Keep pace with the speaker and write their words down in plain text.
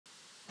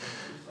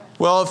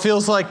Well, it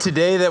feels like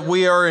today that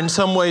we are in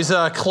some ways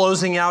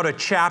closing out a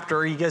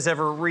chapter. You guys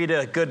ever read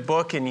a good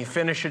book and you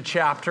finish a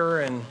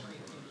chapter and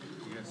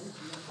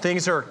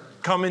things are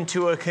coming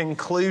to a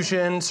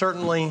conclusion?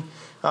 Certainly,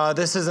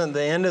 this isn't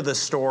the end of the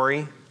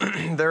story.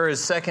 There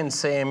is 2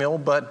 Samuel,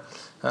 but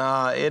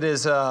it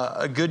is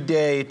a good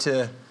day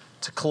to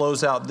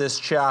close out this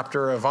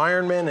chapter of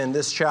Ironman and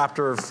this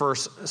chapter of 1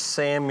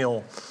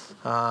 Samuel.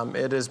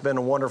 It has been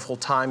a wonderful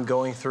time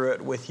going through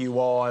it with you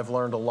all. I've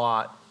learned a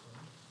lot.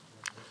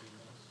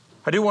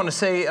 I do want to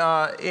say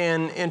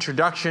in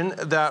introduction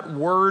that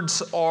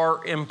words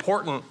are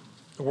important.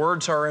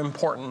 Words are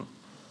important.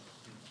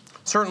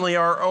 Certainly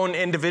our own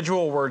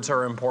individual words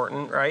are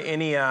important, right?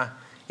 Any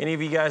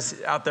of you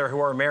guys out there who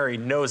are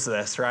married knows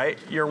this, right?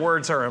 Your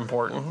words are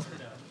important.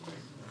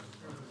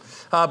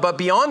 But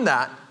beyond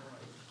that,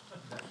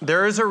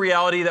 there is a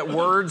reality that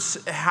words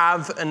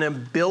have an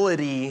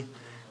ability,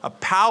 a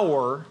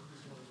power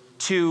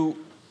to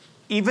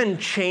even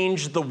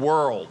change the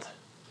world.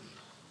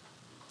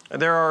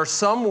 There are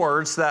some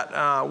words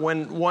that,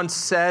 when once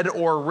said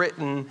or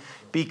written,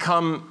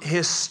 become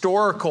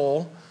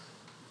historical,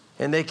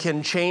 and they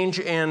can change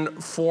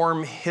and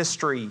form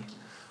history.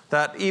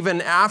 That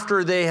even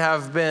after they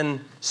have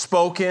been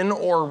spoken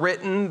or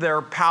written,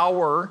 their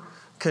power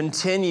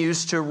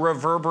continues to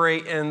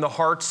reverberate in the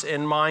hearts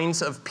and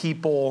minds of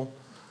people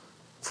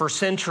for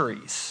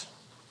centuries.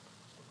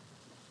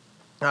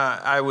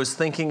 I was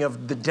thinking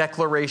of the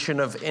Declaration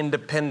of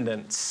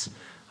Independence.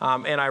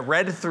 And I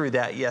read through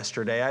that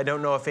yesterday. I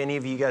don't know if any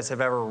of you guys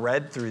have ever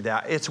read through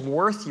that. It's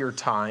worth your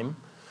time.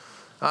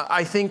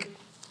 I think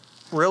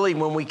really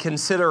when we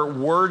consider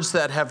words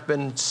that have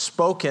been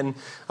spoken,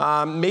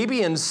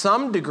 maybe in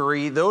some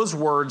degree those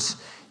words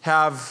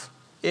have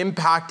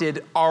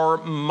impacted our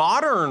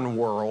modern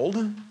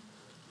world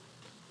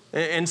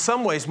in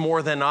some ways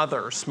more than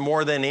others,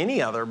 more than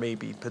any other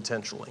maybe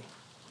potentially.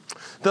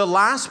 The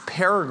last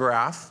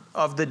paragraph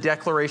of the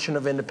Declaration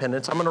of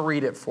Independence, I'm going to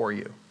read it for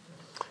you.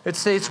 It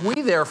states,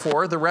 "We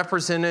therefore, the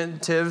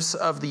representatives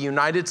of the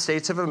United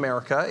States of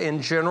America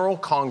in General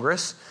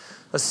Congress,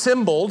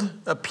 assembled,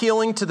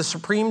 appealing to the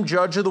Supreme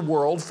Judge of the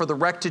world for the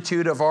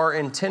rectitude of our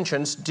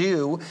intentions,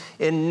 do,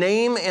 in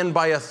name and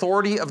by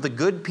authority of the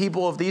good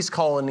people of these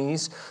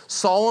colonies,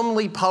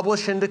 solemnly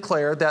publish and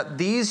declare that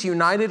these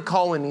united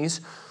colonies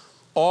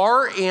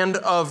are and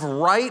of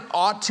right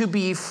ought to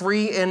be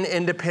free and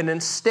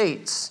independent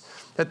states,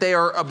 that they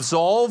are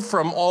absolved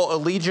from all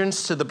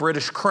allegiance to the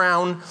British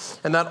Crown,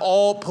 and that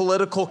all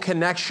political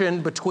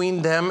connection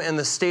between them and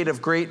the state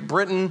of Great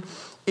Britain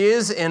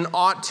is and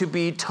ought to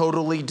be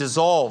totally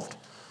dissolved.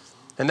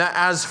 And that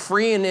as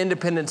free and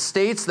independent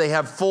states, they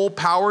have full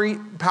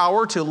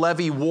power to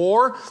levy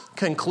war,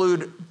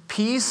 conclude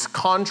peace,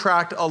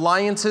 contract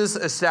alliances,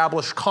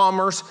 establish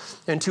commerce,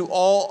 and to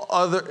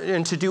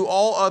do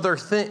all other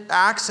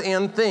acts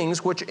and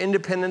things which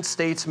independent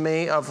states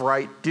may of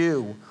right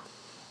do.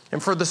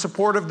 And for the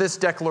support of this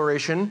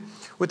declaration,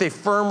 with a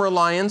firm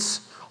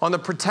reliance on the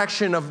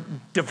protection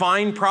of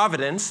divine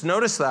providence,"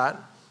 notice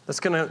that's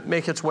going to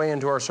make its way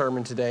into our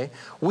sermon today,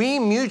 "we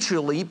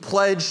mutually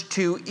pledge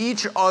to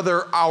each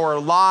other our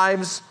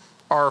lives,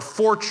 our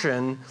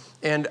fortune,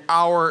 and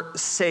our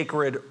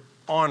sacred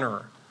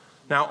honor."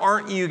 Now,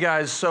 aren't you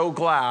guys so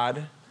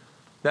glad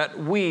that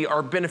we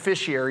are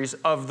beneficiaries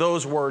of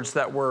those words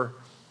that were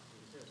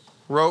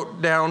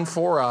wrote down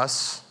for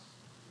us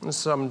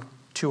some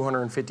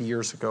 250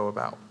 years ago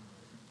about?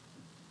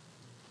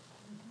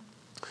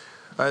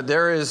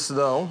 There is,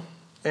 though,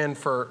 and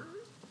for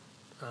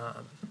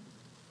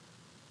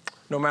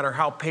no matter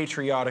how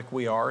patriotic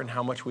we are and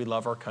how much we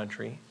love our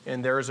country,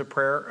 and there is a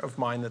prayer of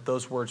mine that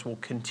those words will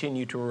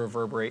continue to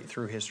reverberate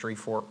through history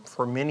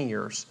for many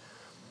years,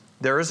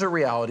 there is a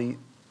reality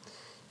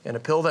and a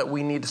pill that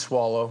we need to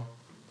swallow,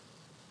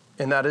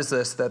 and that is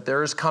this, that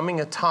there is coming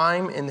a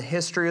time in the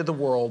history of the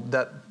world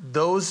that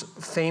those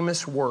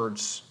famous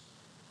words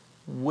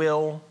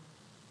will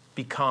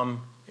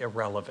become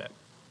irrelevant.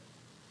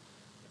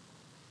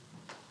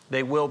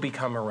 They will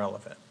become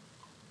irrelevant.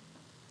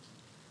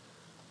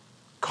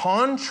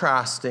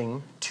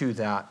 Contrasting to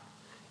that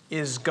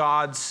is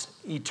God's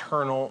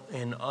eternal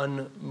and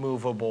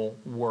unmovable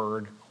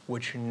word,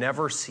 which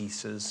never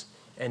ceases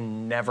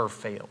and never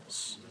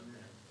fails.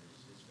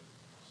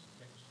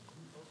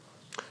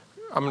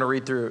 I'm going to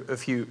read through a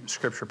few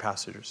scripture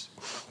passages.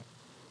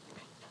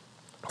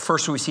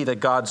 First, we see that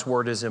God's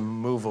word is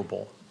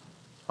immovable.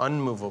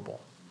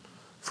 Unmovable.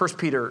 1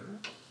 Peter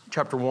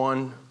chapter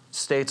 1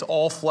 states,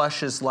 "All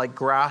flesh is like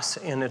grass,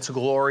 and its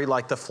glory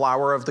like the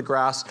flower of the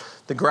grass.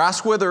 The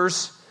grass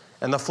withers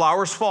and the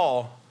flowers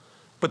fall,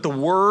 but the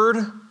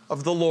word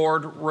of the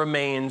Lord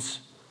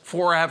remains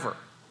forever."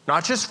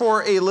 Not just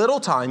for a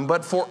little time,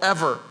 but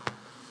forever.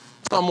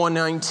 Psalm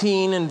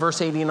 119 and verse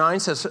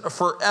 89 says,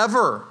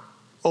 "Forever,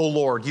 O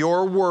Lord,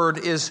 your word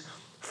is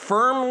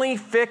firmly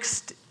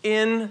fixed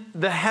in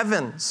the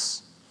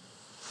heavens."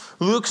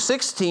 Luke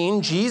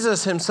 16,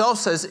 Jesus himself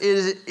says,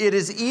 "It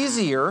is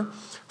easier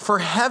for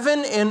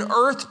heaven and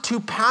earth to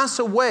pass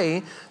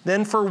away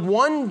than for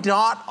one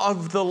dot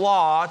of the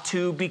law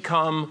to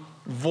become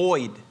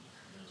void.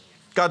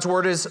 God's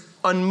word is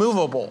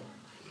unmovable.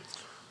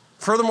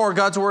 Furthermore,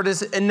 God's word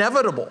is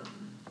inevitable.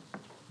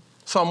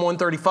 Psalm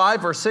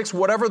 135, verse 6,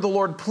 whatever the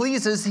Lord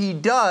pleases, he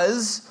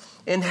does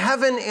in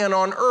heaven and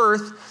on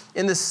earth,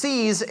 in the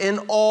seas, in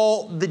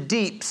all the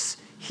deeps.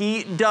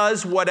 He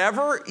does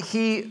whatever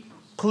he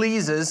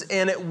pleases,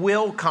 and it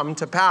will come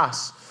to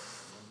pass.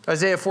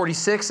 Isaiah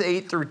 46,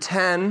 8 through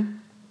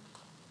 10,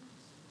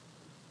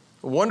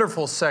 a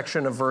wonderful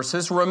section of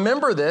verses.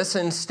 Remember this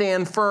and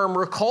stand firm.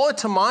 Recall it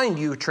to mind,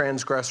 you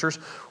transgressors.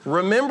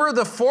 Remember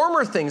the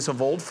former things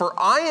of old, for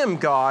I am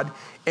God,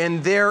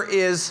 and there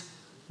is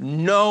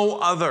no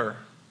other.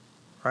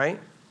 Right?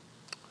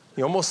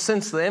 You almost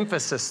sense the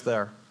emphasis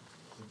there.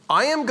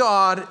 I am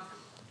God,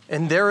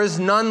 and there is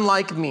none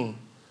like me,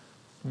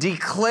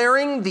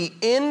 declaring the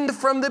end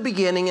from the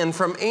beginning and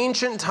from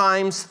ancient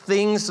times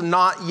things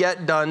not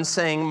yet done,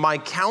 saying, my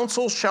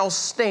counsel shall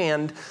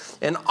stand,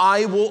 and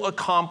I will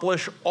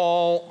accomplish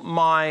all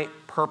my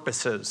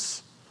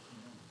purposes.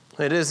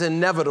 It is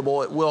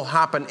inevitable, it will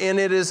happen, and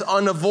it is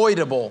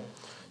unavoidable.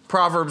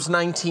 Proverbs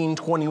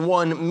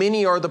 19:21,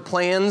 many are the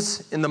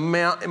plans in the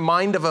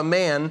mind of a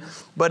man,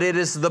 but it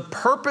is the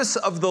purpose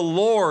of the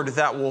Lord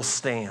that will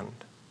stand.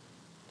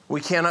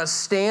 We cannot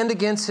stand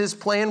against his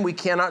plan. We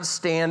cannot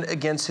stand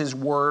against his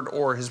word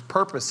or his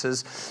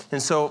purposes.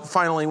 And so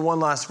finally, one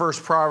last verse,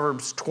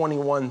 Proverbs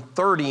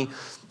 21:30,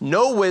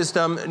 no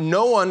wisdom,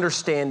 no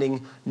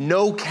understanding,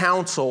 no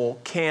counsel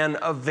can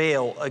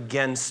avail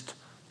against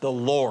the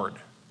Lord.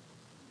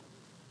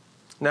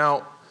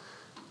 Now,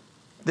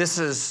 this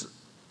is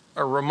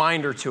a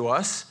reminder to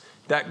us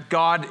that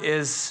God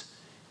is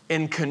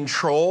in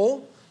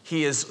control.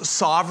 He is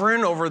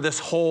sovereign over this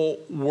whole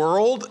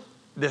world,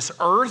 this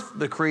earth,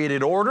 the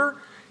created order.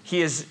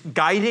 He is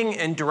guiding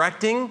and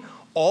directing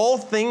all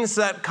things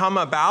that come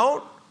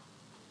about.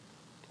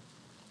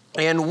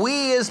 And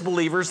we as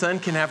believers then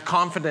can have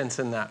confidence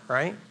in that,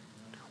 right?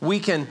 We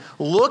can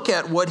look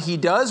at what he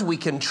does. We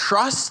can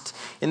trust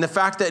in the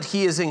fact that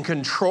he is in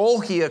control.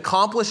 He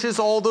accomplishes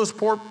all those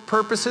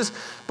purposes,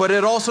 but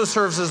it also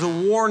serves as a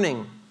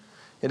warning.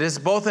 It is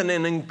both an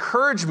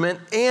encouragement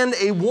and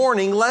a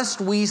warning lest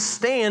we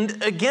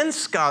stand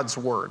against God's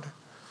word.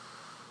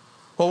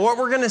 Well, what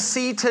we're going to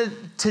see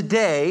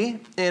today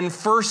in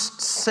 1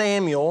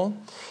 Samuel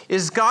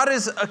is God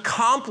is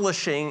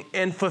accomplishing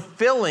and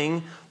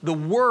fulfilling the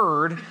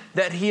word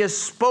that he has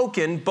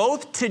spoken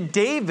both to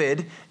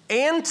David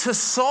and to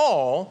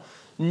Saul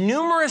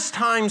numerous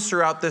times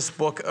throughout this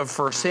book of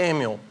 1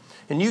 Samuel.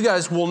 And you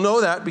guys will know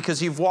that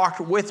because you've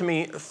walked with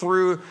me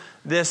through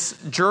this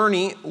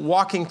journey,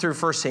 walking through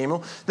 1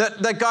 Samuel,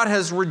 that God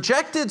has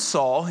rejected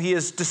Saul, he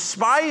has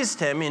despised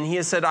him, and he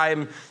has said, I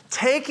am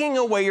taking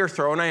away your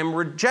throne, I am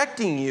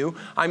rejecting you,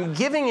 I'm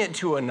giving it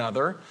to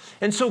another.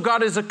 And so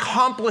God is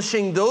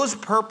accomplishing those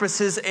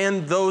purposes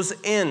and those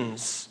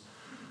ends.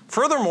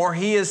 Furthermore,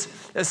 he is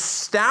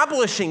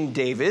establishing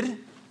David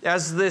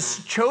as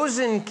this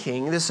chosen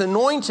king, this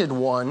anointed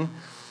one,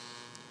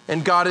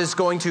 and God is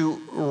going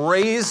to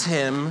raise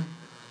him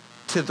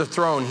to the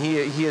throne. He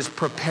is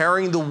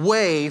preparing the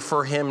way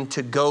for him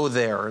to go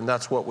there, and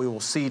that's what we will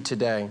see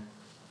today.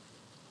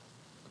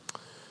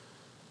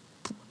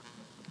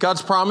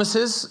 God's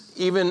promises,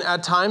 even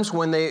at times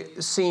when they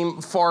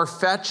seem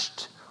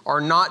far-fetched,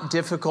 are not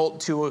difficult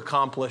to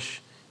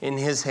accomplish in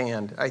his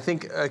hand. I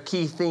think a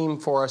key theme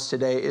for us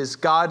today is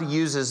God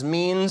uses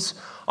means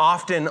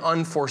often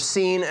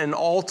unforeseen and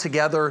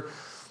altogether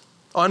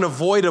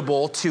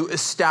unavoidable to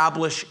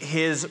establish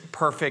his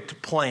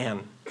perfect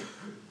plan.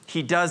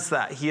 He does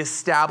that. He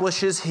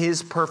establishes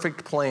his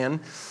perfect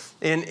plan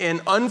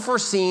in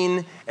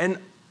unforeseen and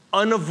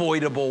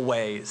unavoidable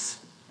ways.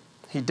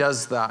 He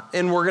does that.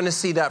 And we're going to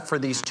see that for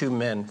these two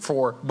men,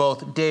 for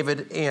both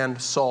David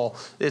and Saul.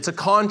 It's a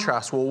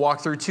contrast. We'll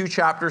walk through two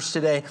chapters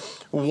today.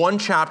 One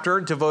chapter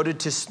devoted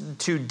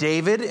to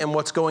David and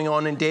what's going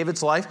on in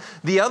David's life.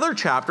 The other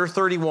chapter,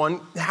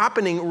 31,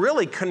 happening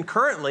really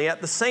concurrently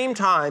at the same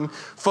time,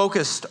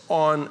 focused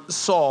on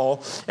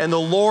Saul. And the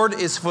Lord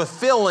is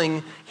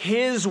fulfilling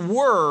his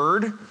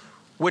word,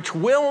 which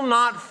will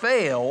not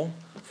fail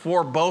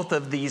for both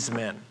of these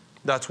men.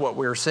 That's what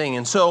we're seeing.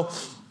 And so,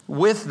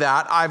 with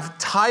that, I've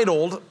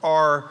titled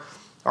our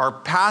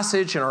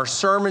passage and our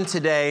sermon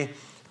today,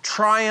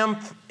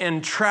 Triumph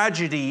and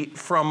Tragedy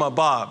from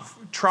Above.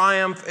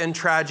 Triumph and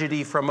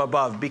tragedy from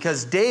above.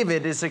 Because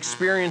David is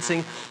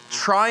experiencing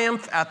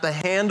triumph at the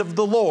hand of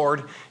the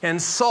Lord,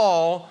 and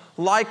Saul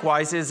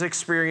likewise is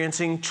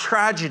experiencing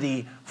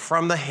tragedy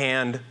from the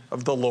hand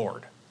of the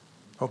Lord.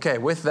 Okay,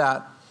 with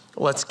that,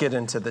 let's get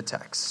into the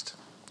text.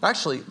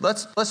 Actually,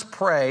 let's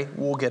pray.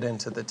 We'll get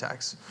into the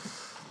text.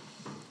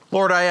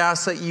 Lord, I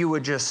ask that you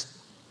would just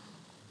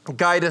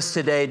guide us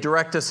today,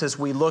 direct us as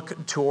we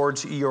look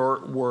towards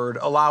your word.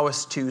 Allow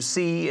us to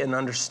see and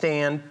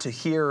understand, to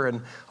hear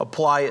and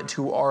apply it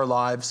to our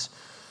lives.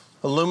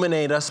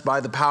 Illuminate us by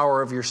the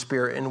power of your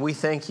Spirit. And we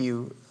thank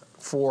you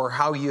for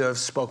how you have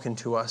spoken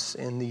to us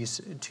in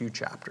these 2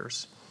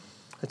 chapters.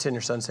 It's in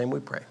your Son's name we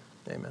pray.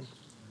 Amen.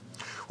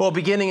 Well,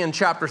 beginning in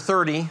chapter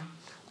 30,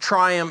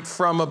 triumph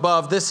from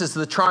above. This is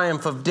the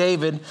triumph of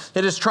David.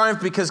 It is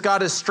triumph because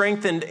God has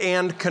strengthened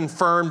and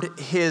confirmed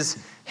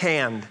his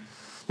hand.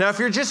 Now, if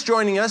you're just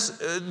joining us,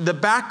 the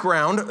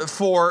background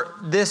for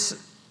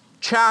this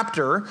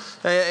chapter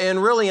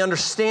and really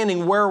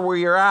understanding where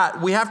we are at,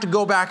 we have to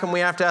go back and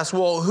we have to ask,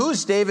 well,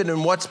 who's David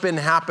and what's been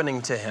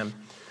happening to him?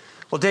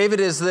 Well, David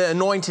is the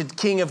anointed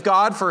king of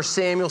God, 1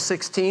 Samuel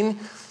 16.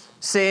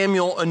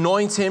 Samuel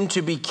anoints him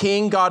to be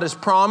king. God has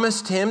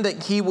promised him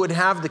that he would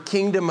have the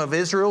kingdom of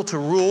Israel to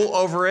rule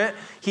over it.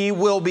 He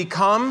will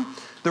become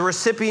the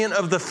recipient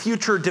of the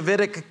future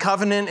Davidic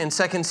covenant in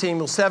 2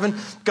 Samuel 7.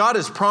 God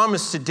has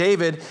promised to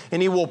David,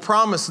 and he will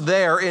promise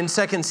there in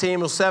 2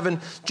 Samuel 7,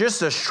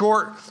 just a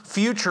short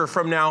future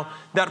from now,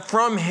 that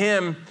from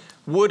him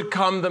would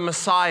come the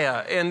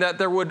Messiah, and that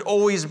there would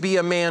always be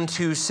a man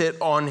to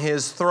sit on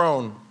his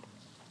throne.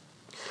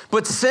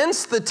 But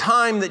since the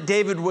time that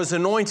David was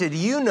anointed,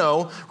 you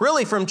know,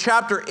 really from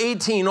chapter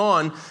 18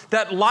 on,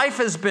 that life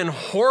has been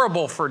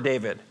horrible for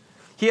David.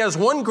 He has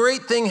one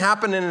great thing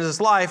happen in his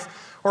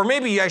life, or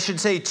maybe I should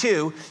say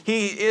 2.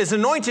 He is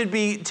anointed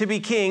to be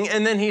king,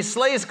 and then he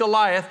slays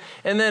Goliath,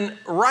 and then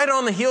right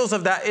on the heels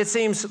of that, it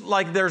seems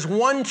like there's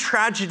one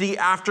tragedy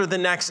after the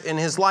next in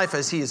his life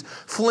as he is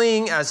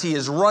fleeing, as he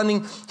is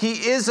running. He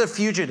is a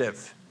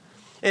fugitive.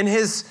 And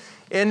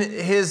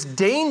his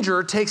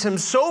danger takes him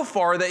so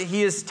far that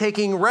he is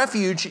taking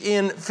refuge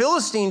in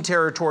Philistine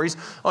territories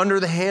under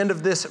the hand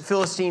of this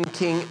Philistine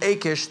king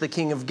Achish, the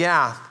king of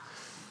Gath.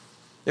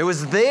 It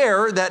was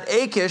there that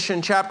Achish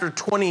in chapter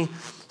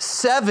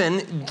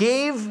 27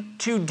 gave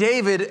to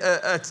David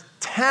a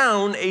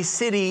town, a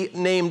city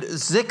named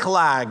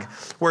Ziklag,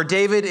 where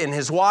David and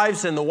his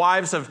wives and the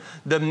wives of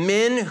the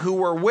men who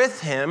were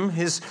with him,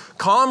 his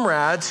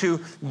comrades who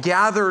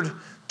gathered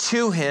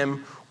to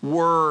him,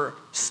 were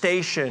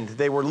stationed.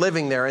 They were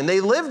living there. And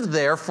they lived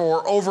there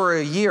for over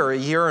a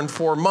year and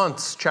 4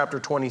 months, chapter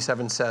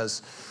 27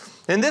 says.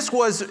 And this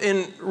was,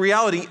 in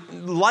reality,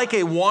 like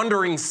a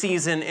wandering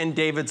season in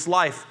David's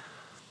life.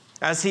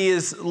 As he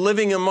is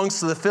living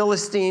amongst the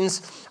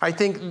Philistines, I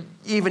think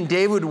even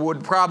David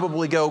would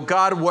probably go,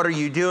 God, what are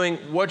you doing?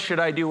 What should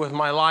I do with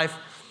my life?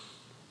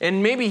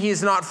 And maybe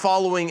he's not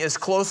following as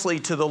closely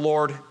to the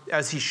Lord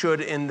as he should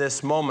in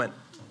this moment.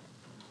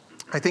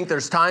 I think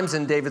there's times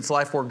in David's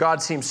life where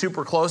God seems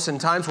super close and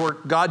times where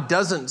God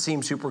doesn't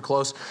seem super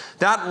close.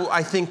 That,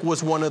 I think,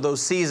 was one of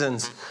those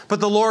seasons.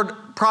 But the Lord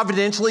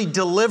providentially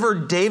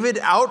delivered David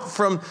out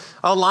from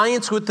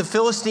alliance with the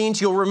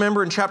Philistines. You'll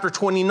remember in chapter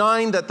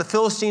 29 that the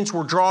Philistines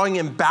were drawing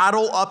in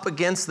battle up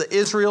against the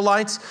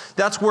Israelites.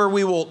 That's where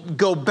we will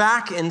go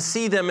back and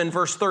see them in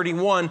verse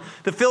 31.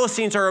 The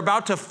Philistines are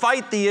about to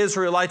fight the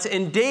Israelites,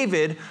 and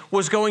David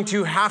was going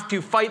to have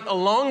to fight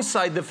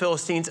alongside the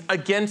Philistines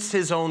against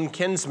his own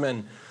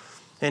kinsmen.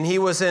 And he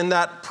was in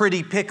that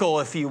pretty pickle,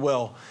 if you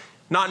will,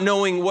 not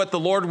knowing what the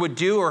Lord would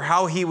do or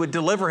how he would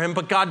deliver him.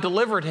 But God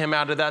delivered him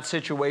out of that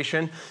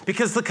situation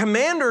because the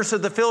commanders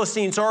of the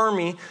Philistines'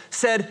 army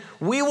said,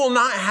 we will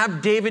not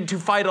have David to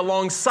fight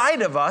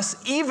alongside of us,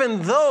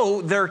 even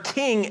though their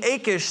king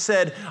Achish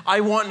said, I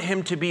want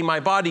him to be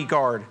my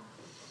bodyguard.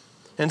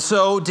 And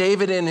so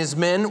David and his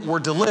men were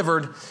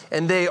delivered,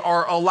 and they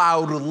are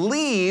allowed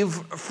leave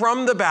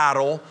from the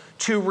battle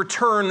to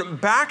return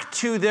back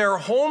to their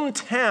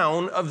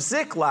hometown of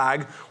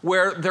Ziklag,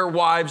 where their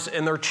wives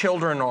and their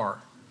children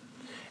are.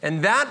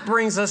 And that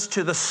brings us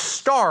to the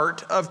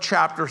start of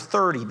chapter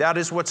 30. That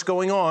is what's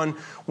going on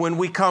when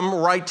we come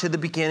right to the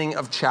beginning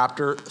of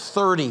chapter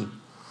 30.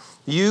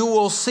 You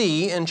will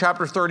see in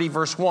chapter 30,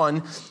 verse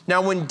 1,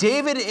 now when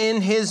David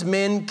and his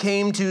men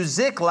came to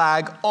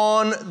Ziklag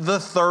on the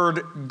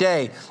 3rd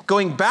day.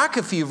 Going back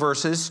a few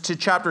verses to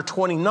chapter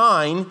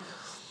 29,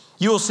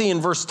 you will see in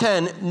verse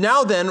 10,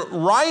 now then,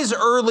 rise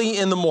early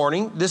in the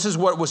morning. This is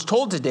what was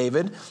told to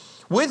David.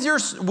 With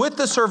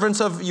the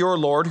servants of your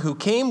Lord who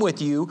came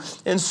with you,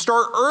 and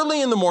start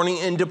early in the morning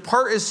and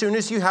depart as soon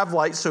as you have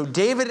light. So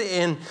David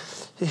and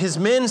his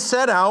men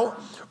set out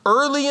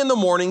early in the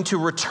morning to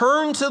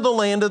return to the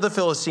land of the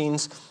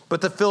Philistines,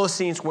 but the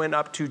Philistines went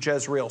up to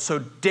Jezreel. So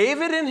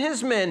David and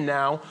his men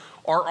now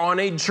are on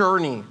a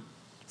journey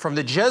from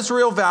the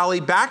Jezreel Valley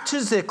back to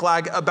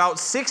Ziklag, about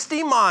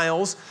 60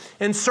 miles,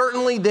 and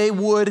certainly they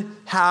would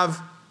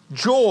have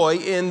joy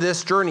in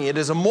this journey. It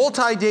is a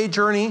multi-day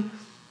journey,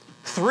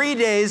 3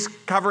 days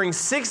covering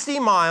 60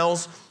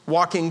 miles,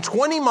 walking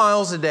 20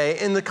 miles a day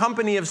in the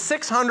company of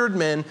 600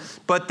 men,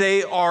 but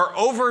they are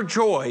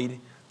overjoyed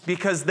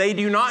because they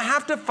do not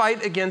have to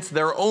fight against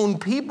their own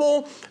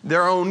people,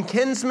 their own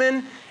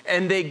kinsmen,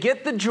 and they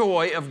get the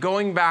joy of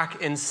going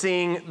back and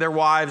seeing their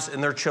wives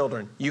and their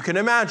children. You can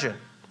imagine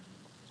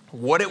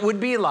what it would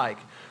be like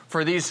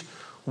for these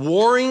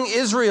warring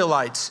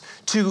Israelites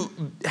to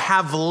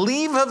have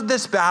leave of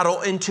this battle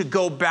and to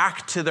go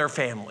back to their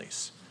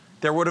families.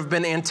 There would have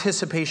been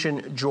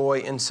anticipation,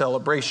 joy, and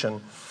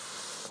celebration.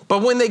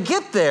 But when they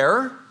get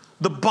there,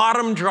 the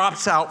bottom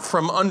drops out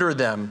from under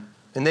them.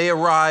 And they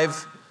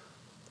arrive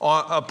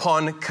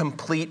upon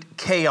complete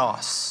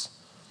chaos.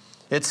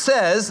 It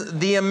says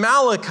the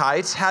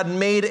Amalekites had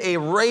made a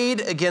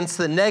raid against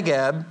the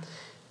Negeb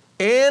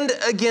and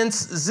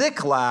against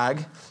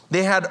Ziklag.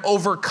 They had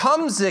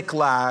overcome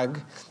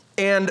Ziklag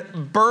and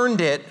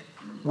burned it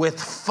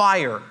with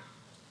fire,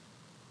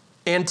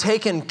 and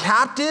taken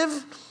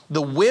captive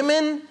the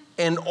women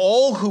and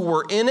all who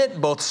were in it,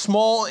 both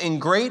small and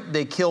great.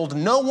 They killed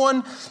no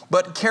one,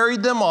 but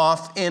carried them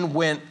off and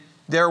went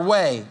their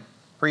way.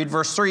 Read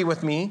verse 3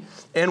 with me.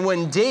 And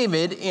when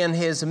David and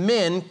his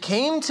men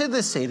came to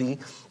the city,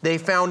 they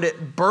found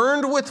it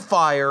burned with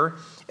fire,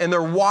 and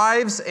their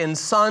wives and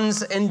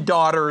sons and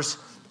daughters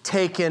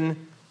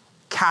taken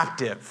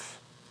captive.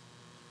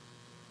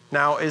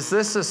 Now, is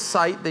this a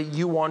sight that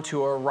you want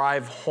to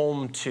arrive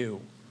home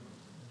to?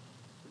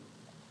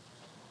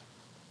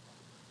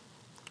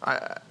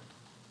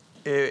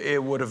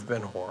 It would have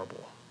been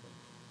horrible.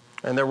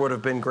 And there would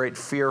have been great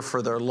fear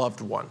for their loved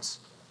ones.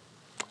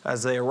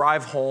 As they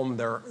arrive home,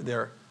 their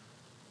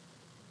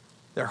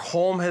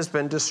home has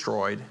been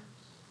destroyed.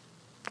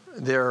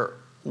 Their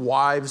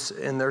wives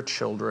and their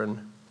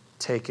children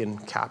taken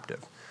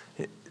captive.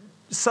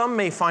 Some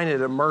may find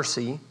it a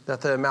mercy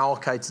that the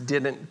Amalekites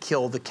didn't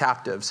kill the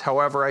captives.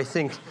 However, I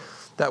think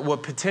that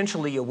what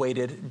potentially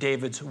awaited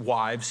David's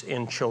wives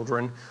and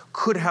children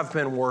could have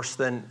been worse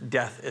than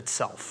death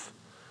itself.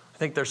 I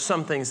think there's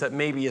some things that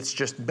maybe it's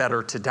just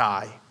better to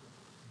die.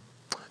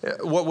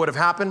 What would have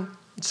happened?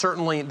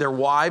 Certainly their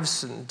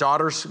wives and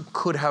daughters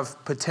could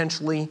have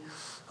potentially,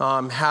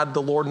 had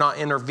the Lord not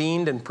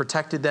intervened and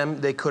protected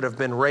them, they could have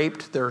been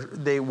raped.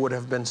 They would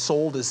have been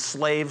sold as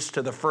slaves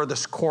to the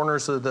furthest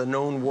corners of the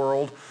known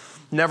world,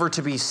 never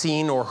to be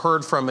seen or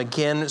heard from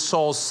again.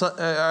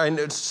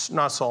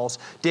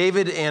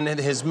 David and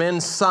his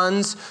men's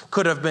sons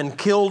could have been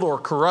killed or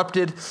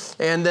corrupted.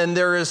 And then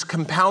there is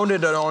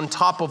compounded on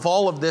top of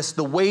all of this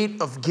the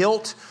weight of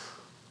guilt.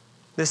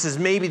 This is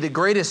maybe the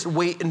greatest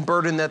weight and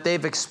burden that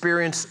they've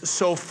experienced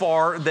so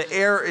far. The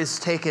air is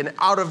taken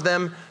out of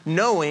them,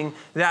 knowing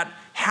that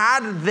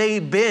had they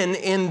been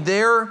in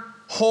their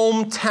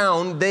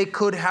hometown, they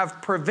could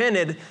have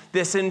prevented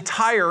this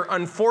entire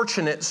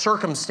unfortunate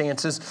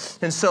circumstances.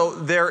 And so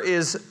there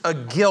is a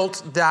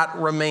guilt that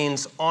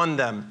remains on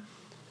them.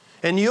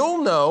 And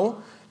you'll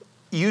know,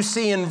 you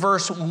see in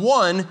verse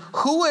 1,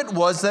 who it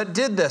was that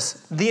did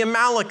this: the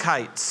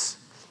Amalekites.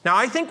 Now,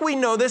 I think we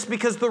know this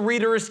because the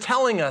reader is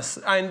telling us,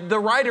 and the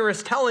writer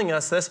is telling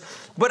us this,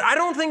 but I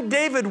don't think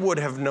David would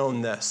have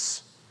known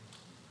this.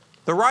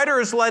 The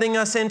writer is letting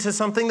us into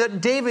something that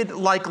David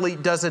likely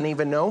doesn't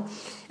even know.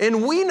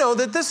 And we know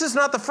that this is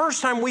not the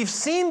first time we've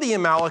seen the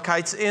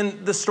Amalekites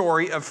in the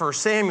story of 1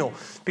 Samuel.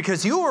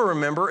 Because you will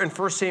remember in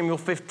 1 Samuel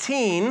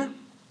 15,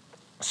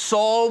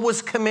 Saul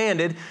was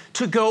commanded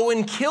to go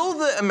and kill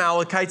the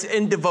Amalekites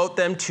and devote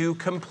them to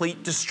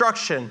complete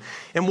destruction.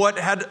 And what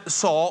had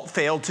Saul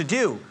failed to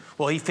do?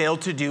 Well, he failed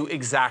to do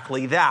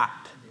exactly that.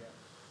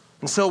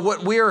 And so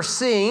what we are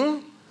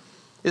seeing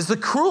is the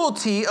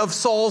cruelty of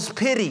Saul's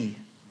pity.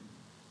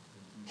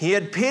 He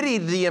had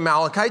pitied the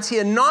Amalekites. He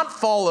had not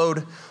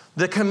followed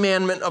the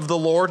commandment of the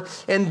Lord.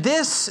 And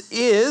this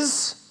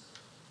is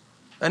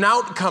an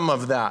outcome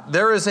of that.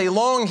 There is a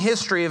long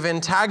history of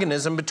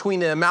antagonism between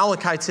the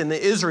Amalekites and the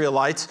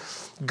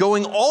Israelites,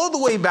 going all the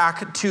way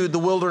back to the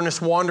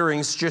wilderness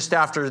wanderings just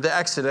after the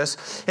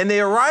Exodus. And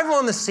they arrive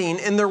on the scene,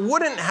 and there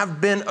wouldn't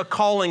have been a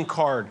calling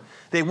card.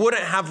 They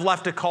wouldn't have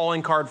left a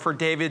calling card for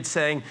David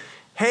saying,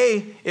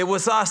 "Hey, it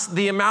was us,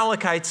 the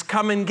Amalekites,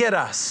 come and get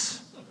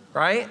us,"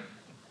 right?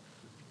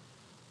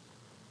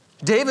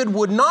 David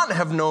would not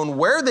have known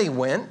where they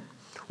went,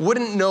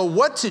 wouldn't know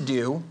what to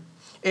do,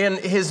 and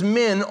his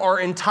men are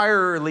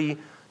entirely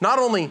not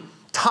only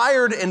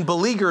tired and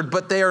beleaguered,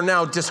 but they are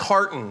now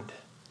disheartened.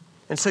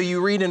 And so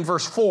you read in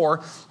verse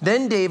 4,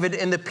 "Then David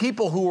and the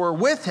people who were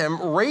with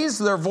him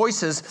raised their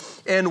voices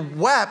and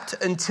wept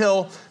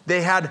until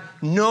they had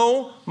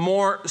no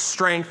more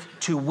strength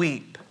to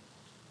weep."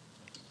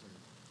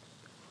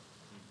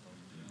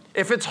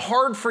 If it's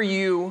hard for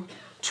you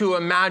to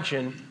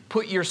imagine,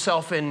 put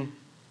yourself in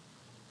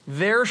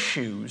their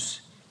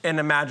shoes and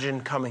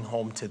imagine coming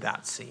home to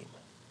that scene.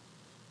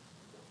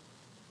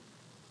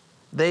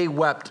 They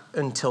wept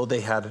until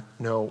they had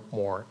no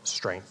more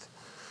strength.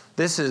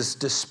 This is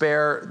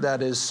despair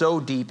that is so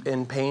deep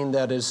and pain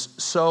that is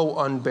so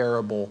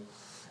unbearable.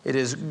 It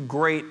is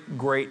great,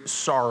 great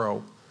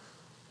sorrow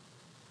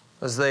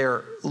as they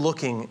are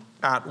looking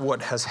at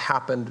what has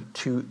happened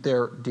to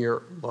their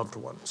dear loved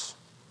ones.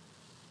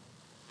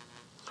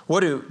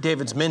 What do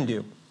David's men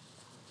do?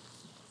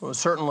 Well,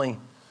 certainly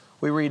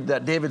we read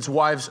that David's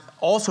wives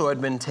also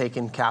had been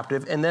taken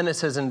captive. And then it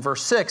says in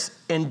verse 6,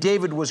 "And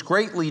David was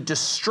greatly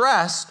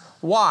distressed."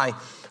 Why?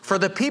 "For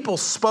the people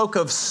spoke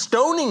of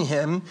stoning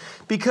him,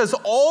 because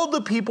all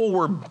the people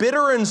were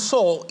bitter in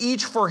soul,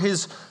 each for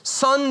his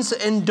sons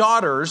and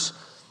daughters.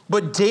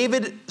 But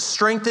David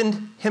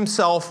strengthened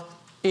himself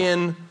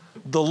in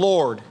the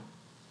Lord."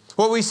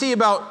 What we see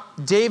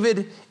about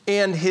David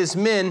and his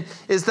men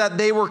is that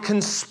they were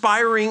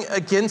conspiring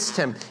against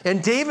him.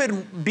 And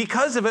David,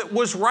 because of it,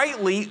 was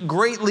rightly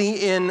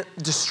greatly in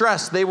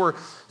distress. They were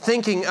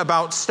thinking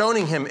about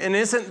stoning him. And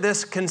isn't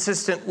this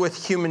consistent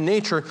with human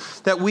nature,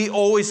 that we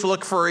always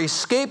look for a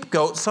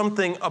scapegoat,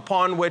 something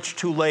upon which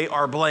to lay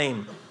our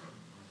blame?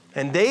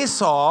 And they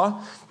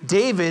saw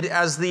David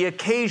as the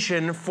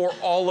occasion for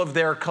all of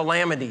their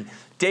calamity.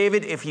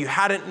 David, if you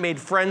hadn't made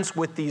friends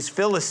with these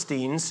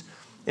Philistines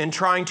in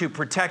trying to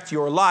protect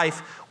your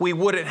life, we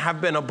wouldn't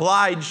have been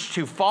obliged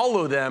to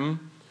follow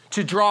them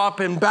to draw up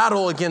in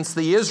battle against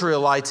the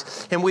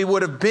Israelites, and we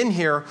would have been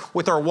here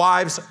with our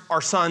wives,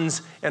 our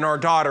sons, and our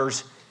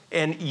daughters,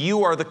 and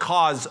you are the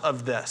cause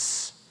of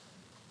this.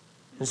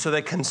 And so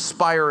they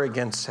conspire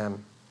against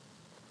him.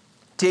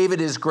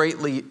 David is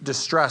greatly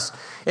distressed.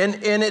 And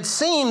it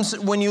seems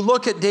when you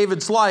look at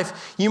David's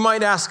life, you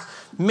might ask,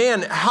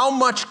 man, how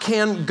much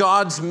can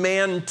God's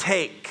man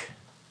take?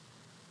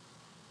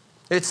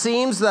 It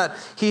seems that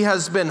he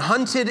has been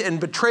hunted and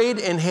betrayed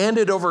and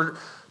handed over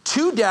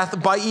to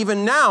death by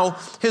even now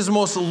his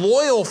most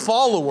loyal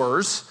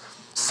followers.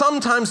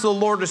 Sometimes the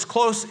Lord is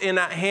close and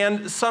at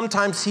hand.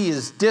 Sometimes he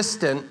is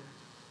distant.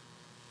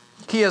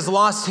 He has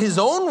lost his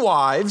own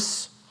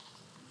wives,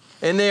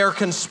 and they are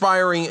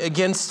conspiring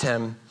against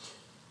him.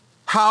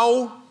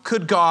 How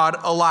could God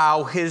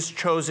allow his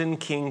chosen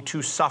king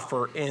to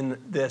suffer in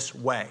this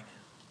way?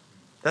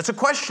 That's a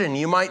question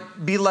you might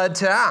be led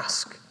to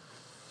ask.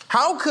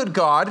 How could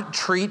God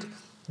treat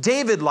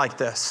David like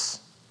this?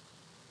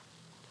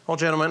 Well,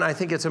 gentlemen, I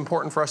think it's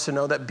important for us to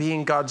know that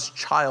being God's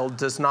child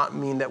does not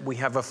mean that we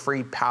have a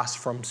free pass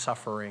from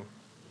suffering.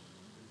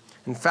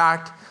 In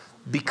fact,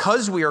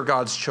 because we are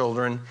God's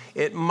children,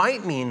 it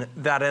might mean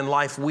that in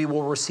life we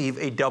will receive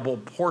a double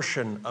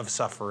portion of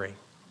suffering.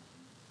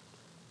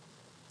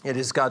 It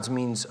is God's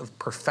means of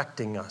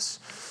perfecting us.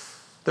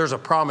 There's a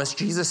promise.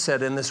 Jesus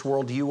said, in this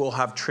world you will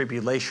have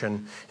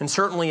tribulation. And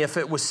certainly if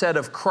it was said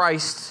of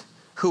Christ,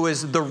 who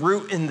is the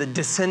root and the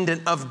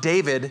descendant of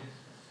David,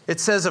 it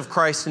says of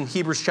Christ in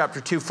Hebrews chapter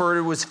 2, for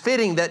it was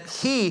fitting that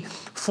he,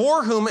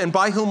 for whom and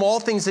by whom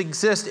all things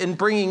exist, in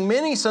bringing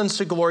many sons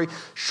to glory,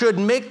 should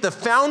make the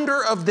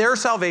founder of their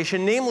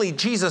salvation, namely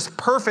Jesus,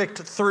 perfect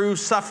through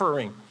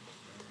suffering.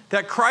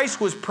 That Christ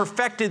was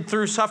perfected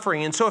through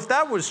suffering. And so if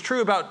that was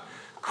true about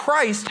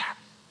Christ,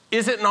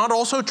 is it not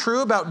also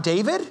true about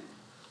David?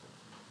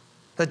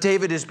 That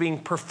David is being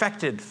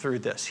perfected through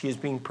this. He is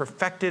being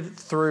perfected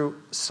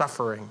through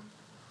suffering.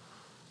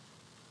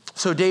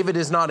 So David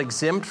is not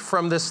exempt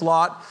from this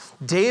lot.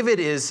 David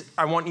is,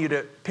 I want you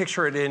to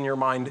picture it in your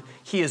mind,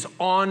 he is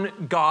on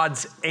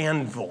God's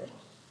anvil,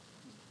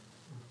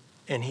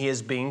 and he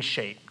is being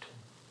shaped.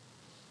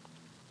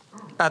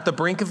 At the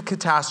brink of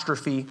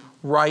catastrophe,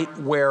 right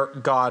where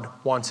God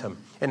wants him.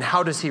 And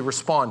how does he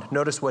respond?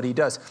 Notice what he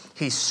does.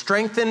 He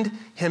strengthened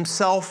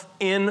himself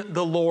in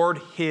the Lord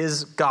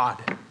his God.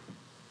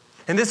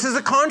 And this is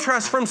a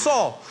contrast from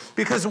Saul,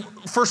 because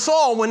for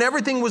Saul, when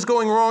everything was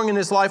going wrong in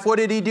his life, what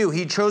did he do?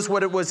 He chose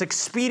what it was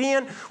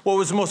expedient, what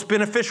was most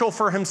beneficial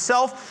for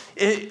himself.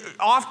 It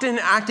often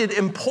acted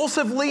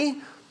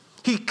impulsively.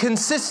 He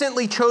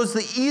consistently chose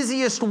the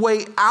easiest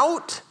way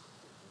out.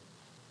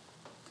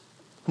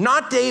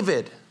 Not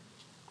David.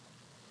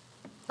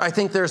 I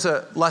think there's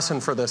a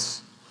lesson for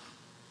this,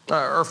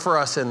 or for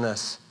us in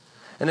this.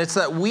 And it's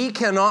that we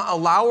cannot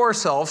allow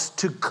ourselves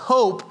to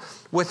cope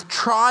with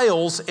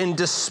trials and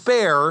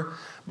despair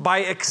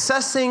by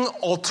accessing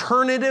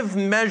alternative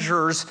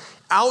measures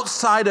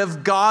outside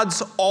of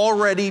God's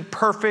already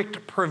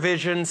perfect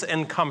provisions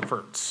and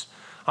comforts.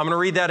 I'm going to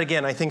read that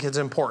again. I think it's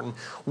important.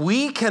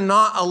 We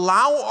cannot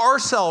allow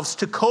ourselves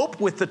to cope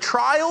with the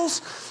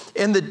trials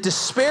and the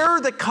despair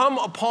that come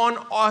upon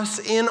us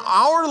in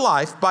our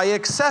life by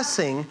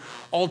accessing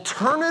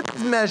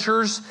alternative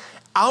measures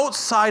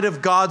outside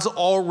of God's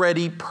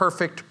already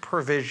perfect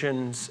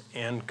provisions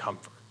and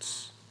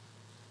comforts.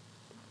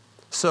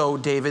 So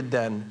David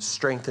then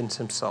strengthens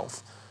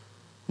himself,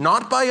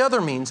 not by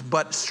other means,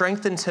 but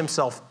strengthens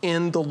himself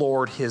in the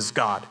Lord his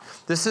God.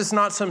 This is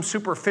not some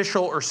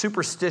superficial or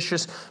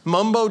superstitious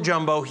mumbo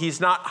jumbo. He's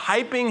not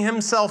hyping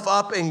himself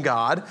up in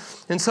God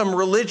in some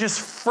religious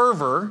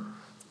fervor.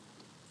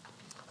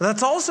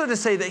 That's also to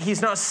say that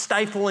he's not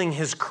stifling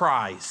his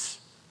cries,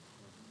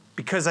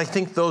 because I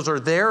think those are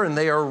there and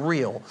they are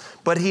real.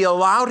 But he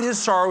allowed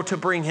his sorrow to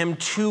bring him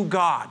to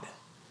God,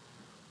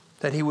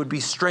 that he would be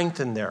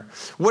strengthened there.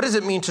 What does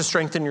it mean to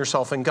strengthen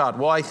yourself in God?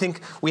 Well, I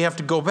think we have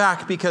to go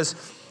back, because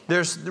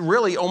there's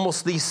really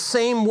almost these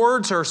same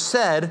words are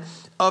said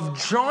of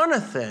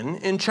Jonathan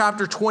in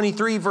chapter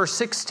 23, verse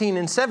 16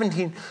 and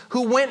 17,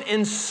 who went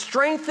and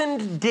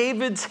strengthened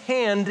David's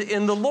hand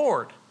in the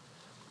Lord.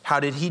 How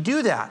did he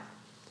do that?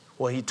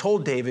 Well, he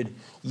told David,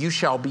 you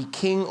shall be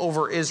king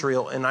over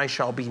Israel, and I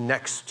shall be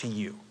next to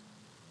you.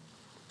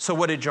 So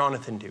what did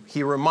Jonathan do?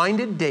 He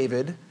reminded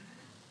David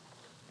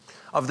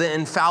of the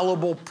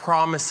infallible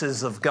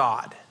promises of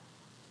God.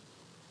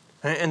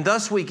 And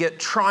thus we get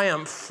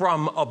triumph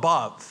from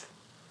above.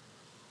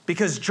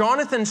 because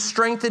Jonathan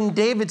strengthened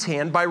David's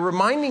hand by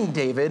reminding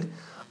David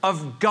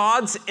of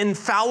God's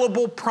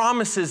infallible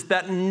promises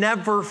that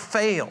never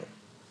fail.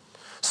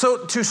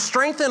 So to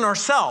strengthen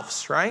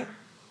ourselves, right?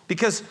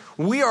 Because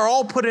we are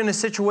all put in a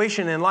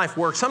situation in life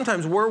where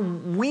sometimes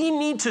we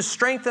need to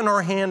strengthen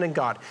our hand in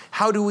God.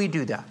 How do we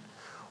do that?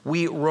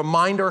 We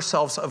remind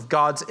ourselves of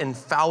God's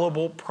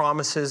infallible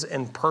promises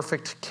and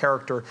perfect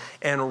character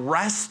and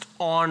rest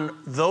on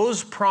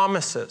those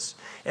promises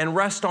and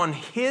rest on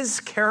His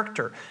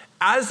character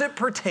as it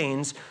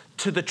pertains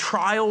to the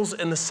trials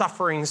and the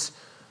sufferings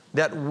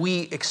that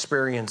we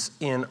experience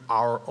in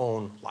our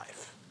own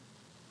life.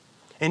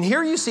 And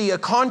here you see a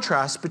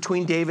contrast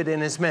between David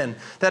and his men,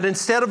 that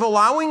instead of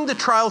allowing the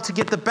trial to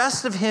get the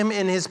best of him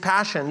in his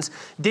passions,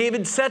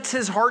 David sets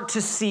his heart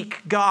to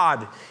seek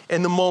God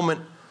in the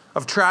moment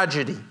of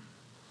tragedy.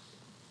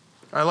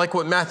 I like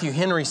what Matthew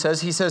Henry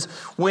says. He says,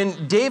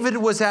 when David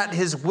was at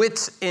his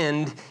wit's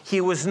end, he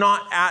was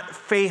not at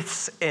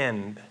faith's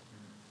end.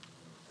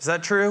 Is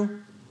that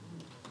true?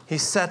 He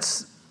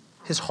sets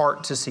his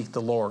heart to seek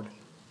the Lord.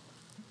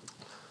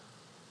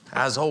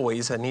 As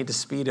always, I need to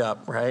speed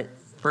up, right?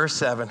 Verse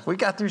 7. We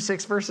got through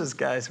 6 verses,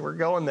 guys. We're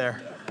going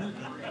there.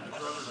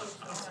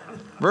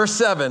 Verse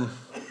 7.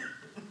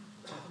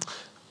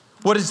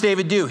 What does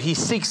David do? He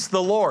seeks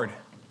the Lord.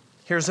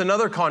 Here's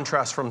another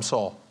contrast from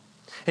Saul.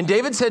 And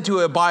David said to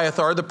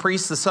Abiathar, the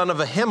priest, the son of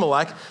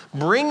Ahimelech,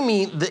 bring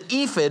me the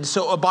ephod.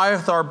 So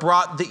Abiathar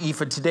brought the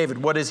ephod to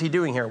David. What is he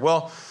doing here?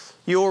 Well,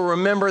 you will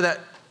remember that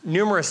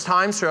numerous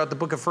times throughout the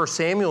book of 1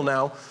 Samuel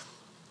now,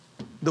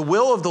 the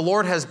will of the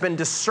Lord has been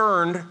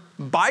discerned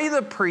by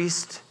the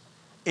priest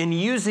in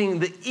using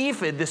the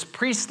ephod, this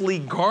priestly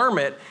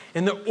garment,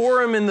 and the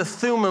Urim and the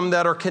Thummim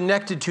that are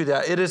connected to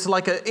that. It is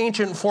like an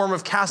ancient form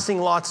of casting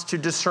lots to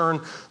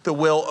discern the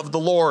will of the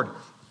Lord.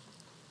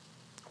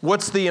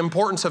 What's the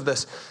importance of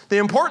this? The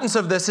importance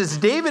of this is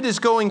David is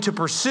going to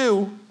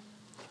pursue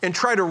and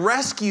try to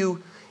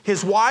rescue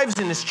his wives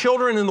and his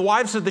children and the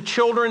wives of the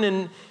children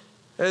and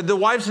the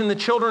wives and the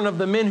children of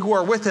the men who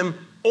are with him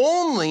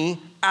only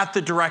at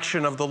the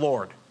direction of the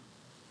Lord,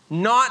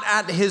 not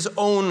at his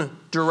own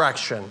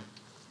direction.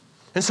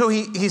 And so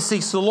he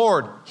seeks the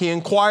Lord. He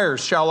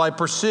inquires, shall I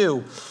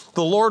pursue?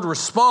 The Lord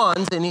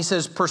responds and he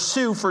says,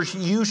 pursue, for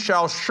you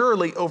shall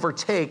surely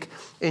overtake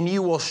and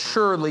you will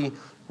surely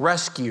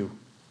rescue.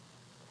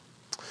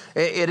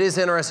 It is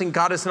interesting.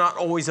 God is not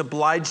always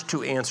obliged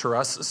to answer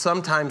us.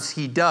 Sometimes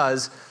he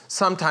does.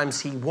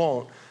 Sometimes he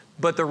won't.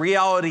 But the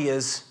reality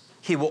is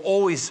he will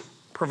always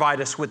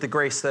provide us with the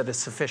grace that is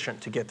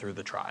sufficient to get through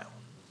the trial,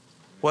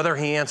 whether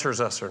he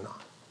answers us or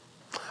not.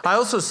 I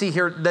also see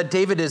here that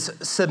David is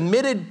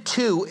submitted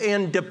to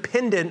and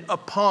dependent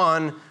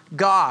upon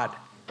God.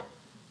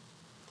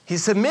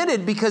 He's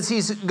submitted because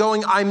he's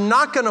going, I'm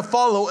not going to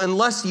follow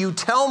unless you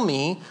tell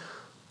me,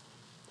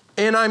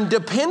 and I'm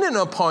dependent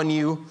upon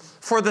you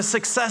for the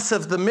success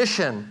of the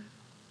mission.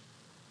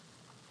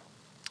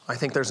 I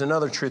think there's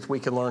another truth we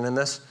can learn in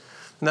this,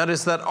 and that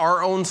is that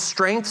our own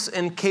strengths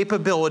and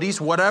capabilities,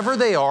 whatever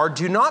they are,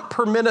 do not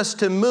permit us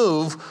to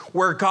move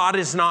where God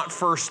is not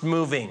first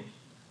moving.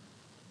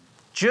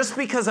 Just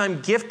because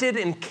I'm gifted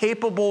and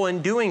capable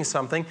in doing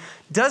something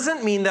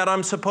doesn't mean that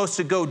I'm supposed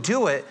to go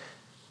do it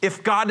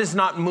if God is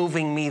not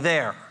moving me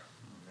there.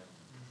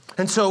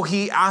 And so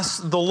he asks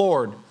the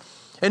Lord.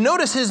 And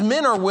notice his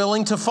men are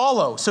willing to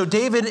follow. So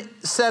David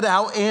set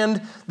out and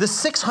the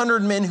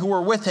 600 men who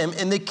were with him,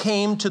 and they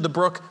came to the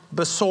brook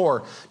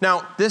Besor.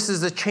 Now, this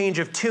is a change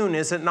of tune,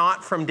 is it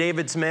not, from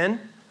David's men?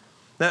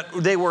 That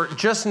they were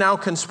just now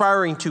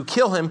conspiring to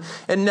kill him,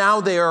 and now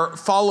they are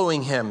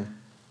following him.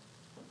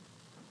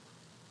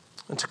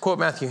 And to quote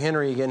Matthew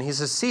Henry again, he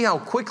says, see how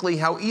quickly,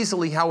 how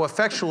easily, how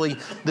effectually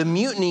the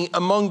mutiny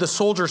among the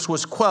soldiers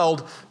was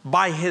quelled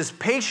by his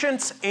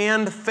patience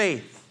and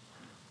faith.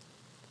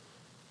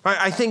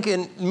 I think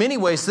in many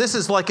ways this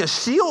is like a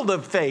shield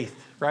of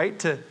faith, right?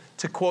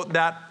 To quote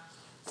that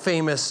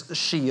famous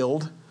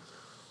shield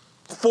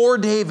for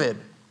David,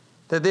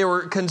 that they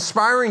were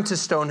conspiring to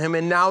stone him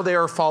and now they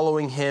are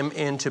following him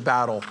into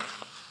battle.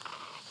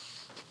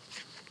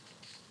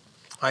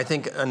 I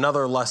think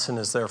another lesson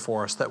is there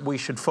for us, that we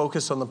should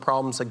focus on the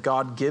problems that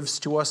God gives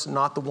to us,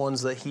 not the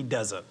ones that he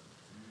doesn't.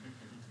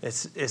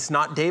 It's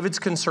not David's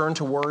concern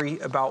to worry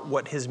about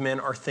what his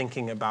men are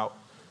thinking about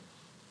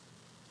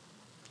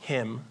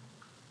him,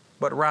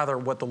 but rather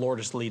what the Lord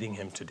is leading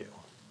him to do.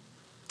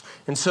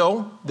 And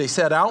so they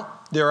set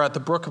out. They're at the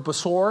brook of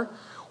Besor,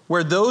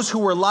 where those who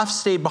were left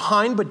stayed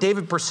behind, but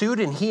David pursued,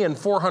 and he and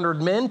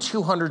 400 men,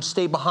 200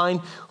 stayed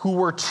behind, who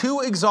were too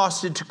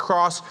exhausted to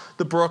cross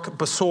the brook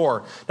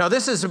Besor. Now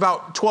this is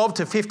about 12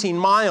 to 15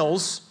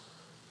 miles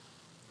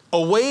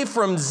away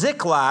from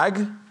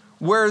Ziklag,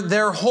 where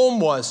their home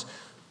was.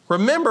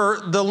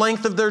 Remember the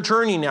length of their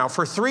journey now.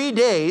 For 3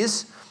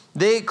 days,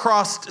 they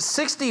crossed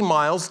 60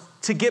 miles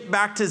to get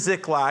back to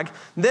Ziklag.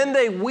 Then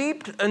they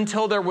wept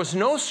until there was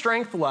no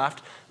strength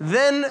left.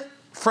 Then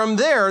from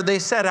there, they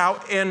set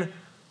out and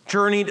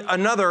journeyed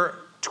another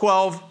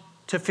 12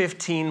 to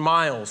 15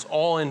 miles,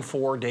 all in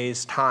 4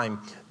 days' time.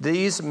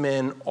 These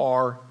men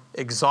are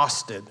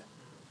exhausted.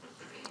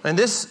 And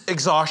this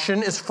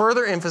exhaustion is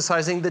further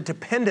emphasizing the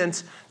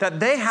dependence that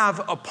they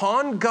have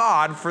upon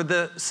God for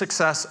the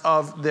success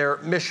of their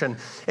mission.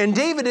 And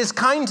David is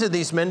kind to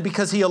these men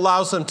because he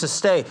allows them to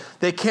stay.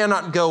 They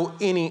cannot go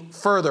any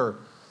further.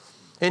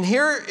 And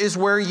here is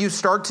where you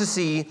start to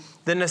see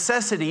the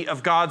necessity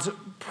of God's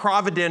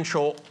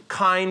providential,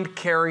 kind,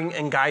 caring,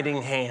 and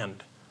guiding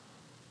hand.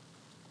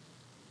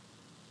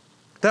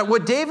 That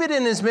what David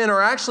and his men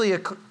are actually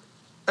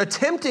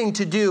attempting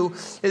to do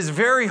is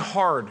very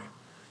hard.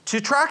 To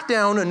track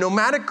down a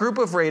nomadic group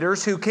of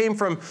raiders who came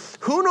from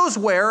who knows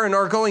where and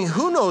are going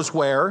who knows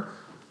where.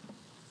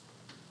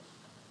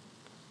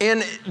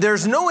 And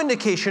there's no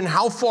indication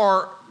how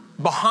far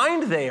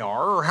behind they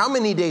are or how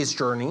many days'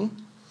 journey.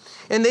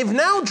 And they've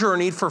now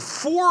journeyed for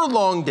 4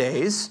 long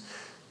days.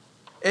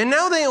 And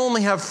now they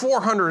only have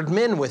 400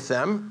 men with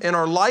them and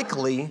are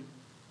likely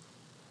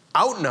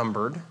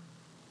outnumbered.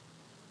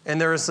 And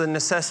there is the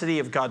necessity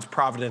of God's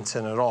providence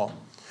in it all.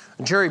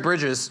 Jerry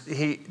Bridges,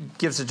 he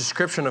gives a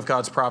description of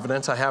God's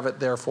providence. I have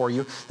it there for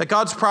you. That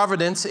God's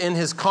providence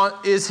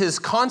is his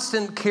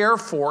constant care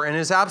for and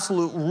his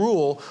absolute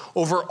rule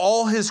over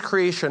all his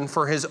creation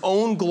for his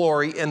own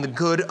glory and the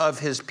good of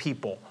his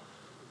people.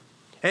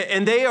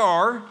 And they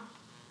are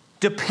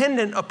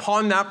dependent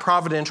upon that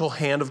providential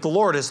hand of the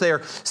Lord as they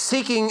are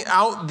seeking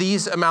out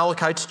these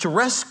Amalekites to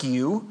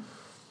rescue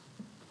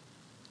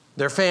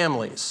their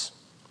families.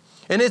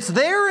 And it's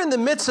there in the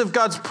midst of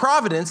God's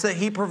providence that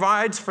he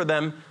provides for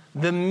them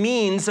the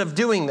means of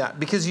doing that.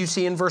 Because you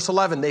see in verse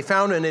 11, they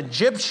found an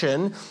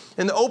Egyptian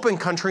in the open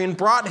country and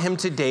brought him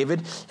to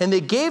David, and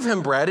they gave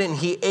him bread, and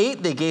he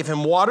ate. They gave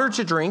him water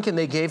to drink, and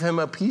they gave him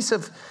a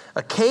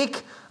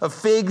cake of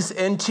figs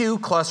and 2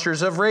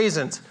 clusters of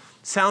raisins.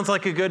 Sounds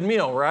like a good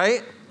meal,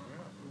 right?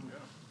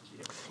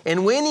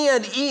 And when he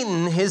had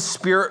eaten, his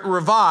spirit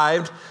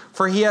revived,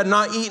 for he had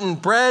not eaten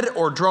bread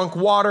or drunk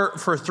water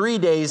for 3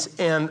 days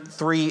and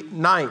 3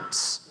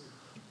 nights.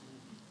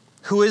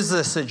 Who is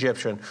this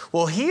Egyptian?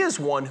 Well, he is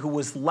one who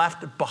was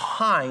left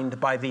behind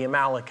by the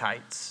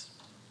Amalekites.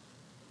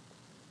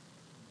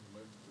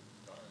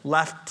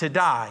 Left to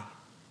die.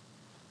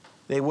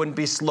 They wouldn't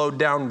be slowed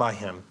down by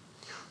him.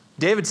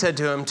 David said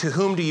to him, "To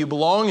whom do you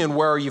belong and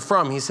where are you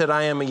from?" He said,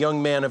 "I am a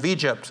young man of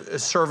Egypt, a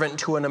servant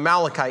to an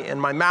Amalekite, and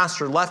my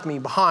master left me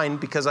behind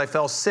because I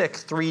fell sick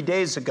 3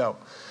 days ago.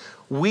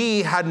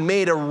 We had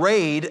made a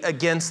raid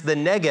against the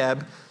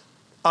Negeb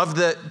of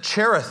the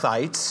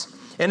Cherethites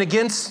and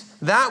against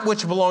that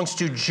which belongs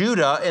to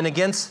Judah and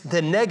against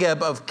the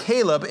Negeb of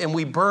Caleb, and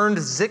we burned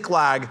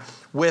Ziklag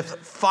with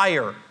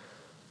fire."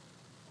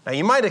 Now,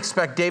 you might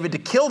expect David to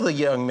kill the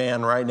young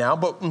man right now,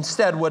 but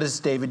instead, what does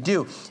David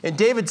do? And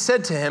David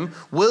said to him,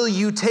 "Will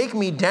you take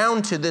me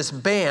down to this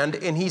band?"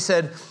 And he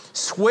said,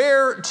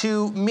 "Swear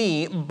to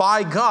me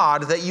by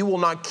God that you will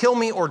not kill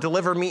me or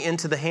deliver me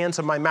into the hands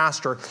of my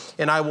master,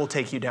 and I will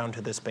take you down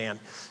to this band."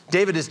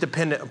 David is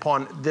dependent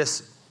upon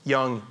this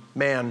young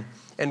man,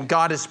 and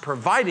God is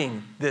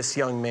providing this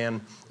young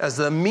man as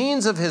the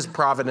means of his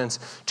providence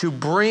to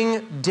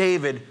bring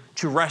David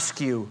to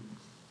rescue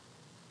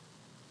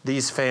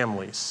these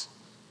families.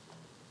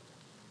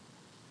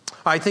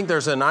 I think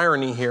there's an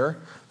irony here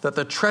that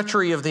the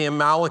treachery of the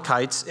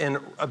Amalekites in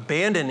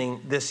abandoning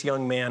this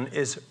young man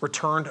is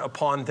returned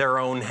upon their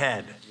own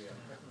head.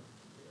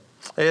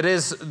 It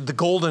is the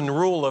golden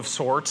rule of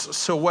sorts,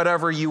 so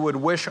whatever you would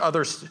wish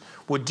others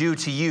would do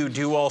to you,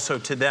 do also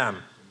to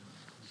them.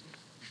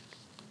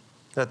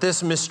 That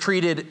this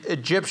mistreated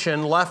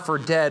Egyptian left for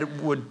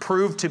dead would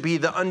prove to be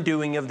the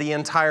undoing of the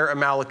entire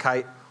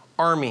Amalekite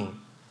army.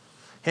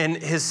 And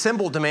his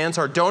simple demands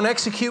are, don't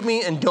execute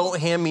me and don't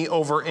hand me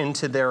over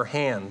into their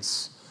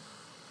hands.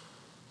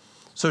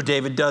 So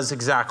David does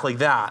exactly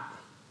that.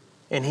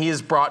 And he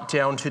is brought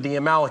down to the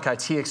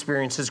Amalekites. He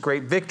experiences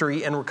great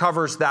victory and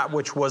recovers that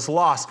which was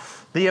lost.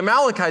 The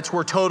Amalekites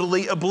were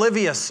totally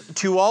oblivious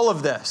to all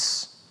of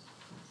this.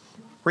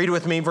 Read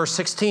with me verse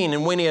 16.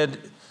 And when he had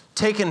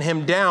taken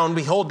him down,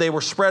 behold, they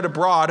were spread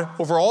abroad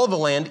over all the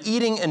land,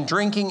 eating and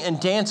drinking and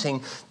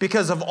dancing,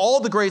 because of all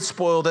the great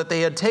spoil that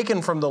they had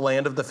taken from the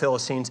land of the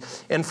Philistines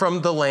and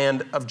from the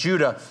land of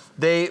Judah.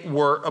 They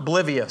were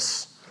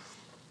oblivious.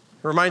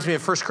 It reminds me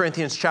of 1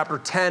 Corinthians chapter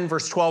 10,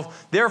 verse 12.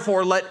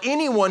 Therefore, let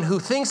anyone who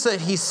thinks that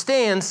he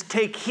stands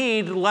take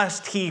heed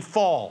lest he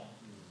fall.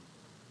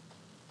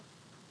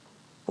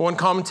 One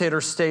commentator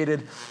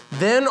stated,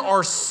 then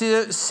are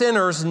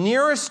sinners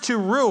nearest to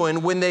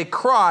ruin when they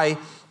cry,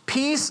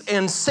 peace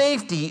and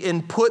safety,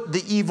 and put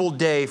the evil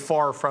day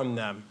far from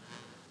them.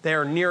 They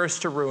are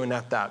nearest to ruin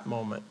at that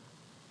moment.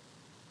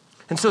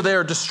 And so they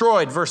are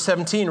destroyed. Verse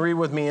 17, read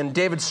with me. And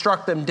David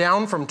struck them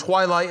down from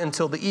twilight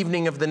until the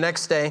evening of the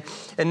next day,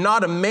 and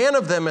not a man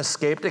of them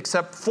escaped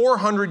except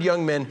 400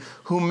 young men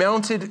who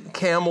mounted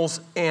camels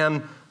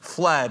and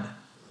fled.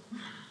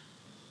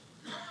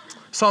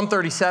 Psalm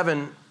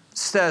 37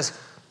 says,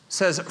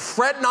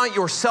 fret not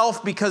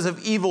yourself because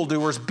of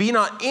evildoers. Be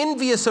not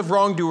envious of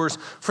wrongdoers,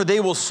 for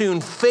they will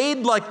soon fade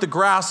like the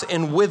grass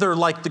and wither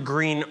like the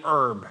green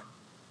herb.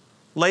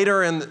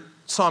 Later in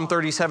Psalm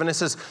 37, it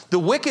says, the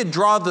wicked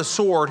draw the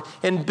sword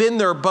and bend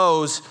their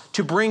bows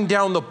to bring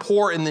down the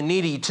poor and the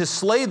needy, to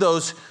slay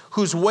those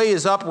whose way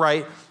is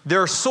upright.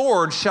 Their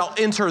sword shall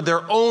enter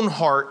their own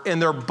heart,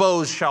 and their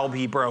bows shall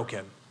be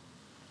broken.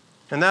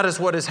 And that is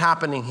what is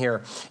happening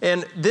here.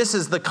 And this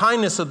is the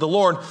kindness of the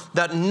Lord,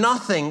 that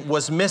nothing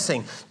was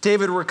missing.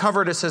 David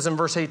recovered, it says in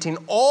verse 18,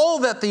 all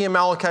that the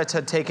Amalekites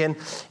had taken,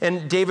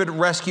 and David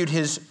rescued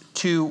his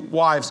 2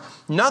 wives.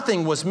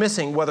 Nothing was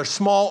missing, whether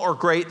small or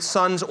great,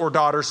 sons or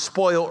daughters,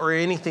 spoil or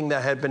anything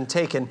that had been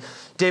taken.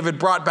 David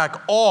brought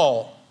back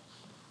all,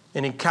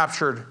 and he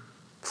captured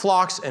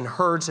flocks and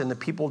herds, and the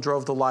people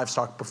drove the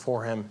livestock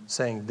before him,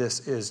 saying,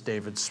 this is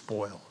David's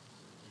spoil.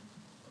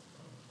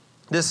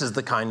 This is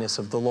the kindness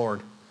of the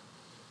Lord.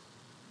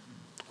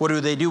 What do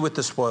they do with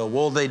the spoil?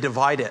 Well, they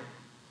divide it.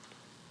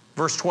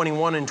 Verse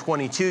 21 and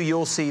 22,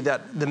 you'll see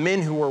that the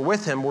men who were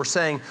with him were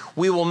saying,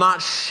 we will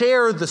not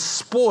share the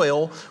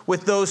spoil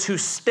with those who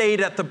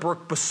stayed at the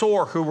brook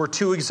Besor, who were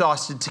too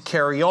exhausted to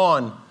carry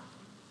on.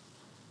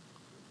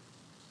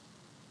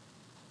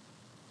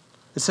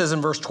 It says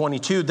in verse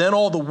 22, then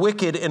all the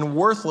wicked and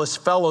worthless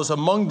fellows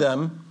among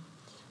them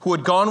who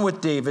had gone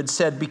with David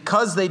said,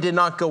 because they did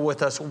not go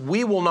with us,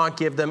 we will not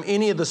give them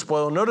any of the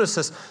spoil. Notice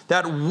this,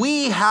 that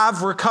we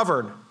have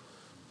recovered.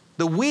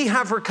 The we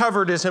have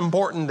recovered is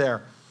important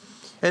there.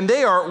 And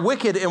they are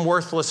wicked and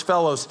worthless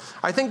fellows.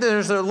 I think that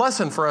there's a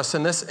lesson for us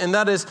in this, and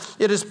that is,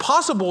 it is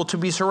possible to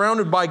be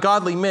surrounded by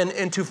godly men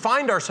and to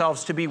find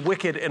ourselves to be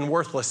wicked and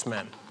worthless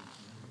men.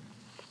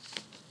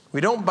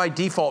 We don't by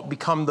default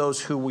become those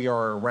who we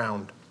are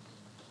around.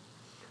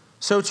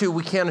 So too,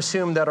 we can't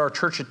assume that our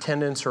church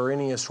attendance or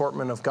any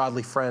assortment of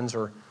godly friends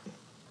or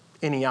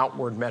any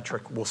outward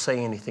metric will say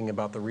anything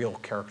about the real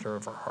character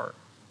of our heart.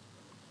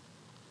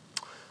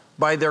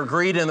 By their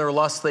greed and their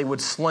lust, they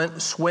would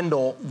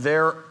swindle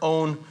their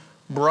own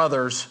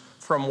brothers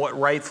from what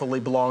rightfully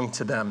belonged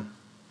to them.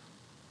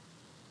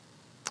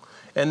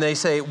 And they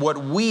say,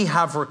 what we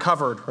have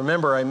recovered.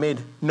 Remember, I made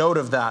note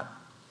of that.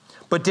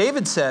 But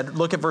David said,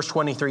 look at verse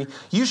 23,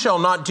 you shall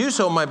not do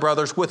so, my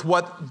brothers, with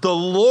what the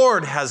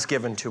Lord has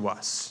given to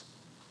us.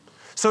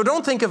 So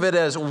don't think of it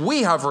as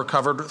we have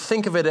recovered.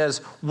 Think of it as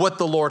what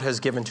the Lord has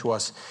given to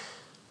us.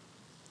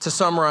 To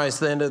summarize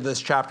the end of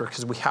this chapter,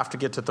 because we have to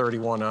get to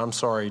 31. I'm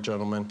sorry,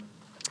 gentlemen.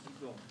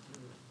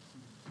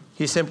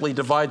 He simply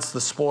divides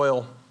the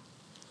spoil,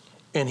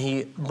 and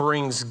he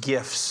brings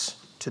gifts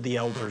to the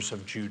elders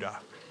of Judah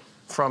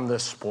from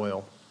this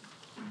spoil.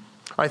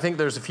 I think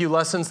there's a few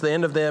lessons. The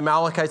end of the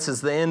Amalekites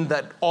is the end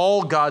that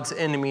all God's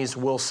enemies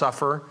will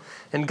suffer.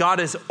 And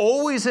God is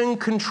always in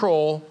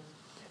control,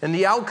 and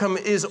the outcome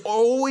is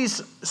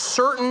always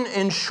certain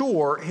and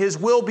sure. His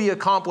will be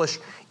accomplished,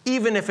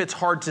 even if it's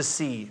hard to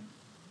see.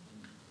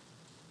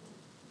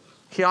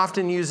 He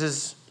often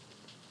uses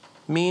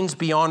means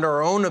beyond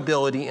our own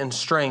ability and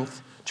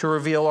strength to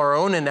reveal our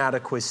own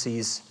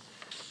inadequacies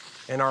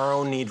and our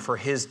own need for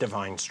his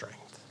divine strength.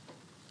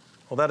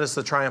 Well, that is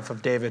the triumph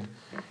of David.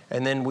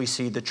 And then we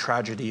see the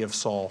tragedy of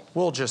Saul.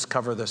 We'll just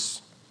cover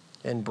this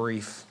in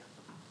brief.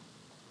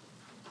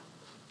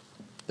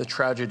 The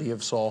tragedy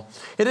of Saul.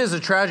 It is a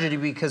tragedy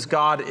because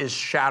God is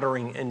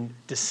shattering and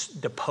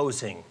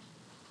deposing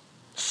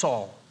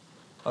Saul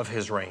of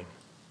his reign.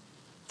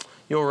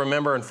 You'll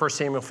remember in 1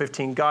 Samuel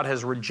 15, God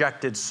has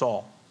rejected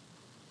Saul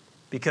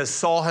because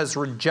Saul has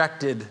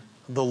rejected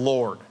the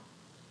Lord.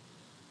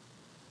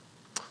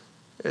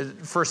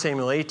 1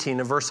 Samuel 18,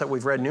 a verse that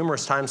we've read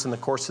numerous times in the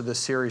course of this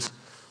series,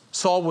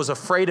 Saul was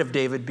afraid of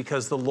David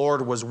because the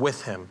Lord was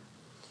with him.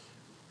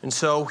 And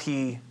so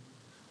he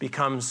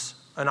becomes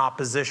an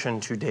opposition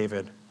to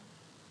David.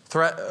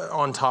 Threat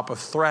on top of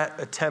threat,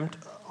 attempt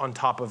on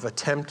top of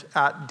attempt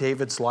at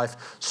David's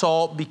life.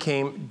 Saul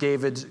became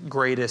David's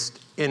greatest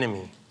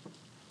enemy.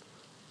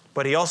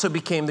 But he also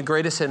became the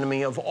greatest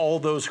enemy of all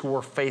those who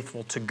were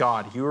faithful to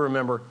God. You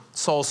remember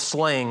Saul's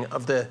slaying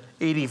of the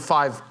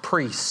 85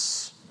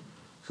 priests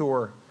who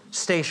were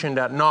stationed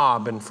at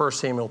Nob in 1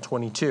 Samuel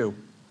 22.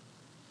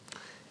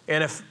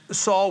 And if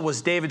Saul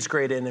was David's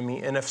great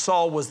enemy, and if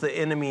Saul was the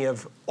enemy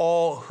of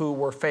all who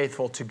were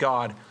faithful to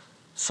God,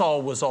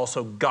 Saul was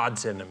also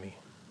God's enemy.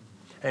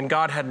 And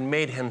God had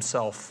made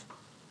himself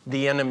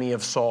the enemy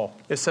of Saul.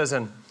 It says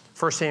in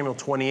 1 Samuel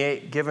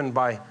 28, given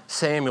by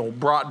Samuel,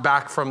 brought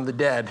back from the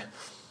dead,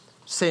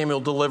 Samuel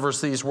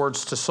delivers these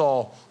words to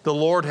Saul, the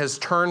Lord has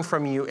turned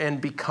from you and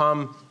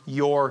become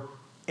your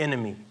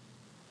enemy.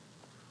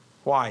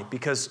 Why?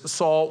 Because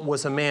Saul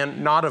was a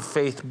man not of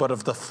faith, but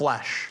of the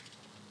flesh.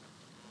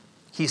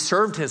 He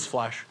served his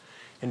flesh,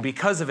 and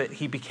because of it,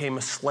 he became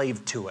a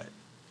slave to it.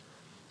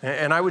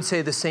 And I would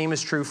say the same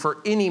is true for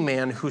any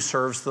man who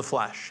serves the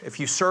flesh. If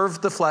you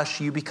serve the flesh,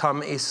 you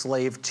become a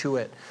slave to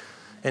it.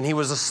 And he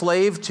was a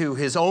slave to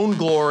his own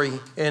glory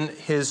and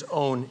his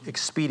own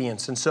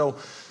expedience. And so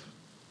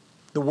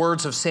the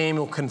words of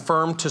Samuel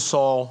confirmed to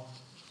Saul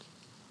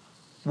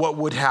what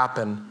would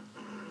happen.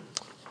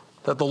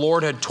 That the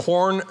Lord had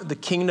torn the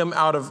kingdom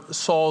out of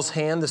Saul's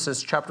hand. This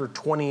is chapter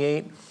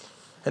 28.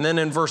 And then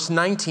in verse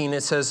 19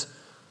 it says,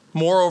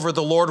 Moreover,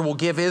 the Lord will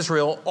give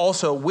Israel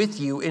also with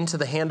you into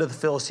the hand of the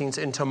Philistines,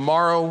 and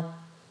tomorrow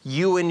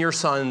you and your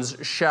sons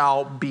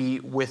shall be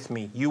with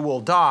me. You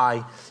will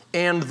die,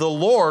 and the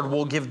Lord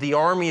will give the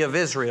army of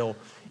Israel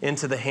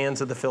into the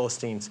hands of the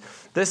Philistines.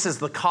 This is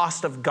the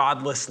cost of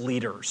godless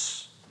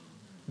leaders.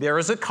 There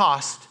is a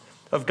cost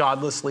of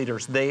godless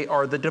leaders. They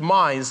are the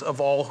demise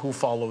of all who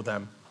follow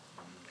them.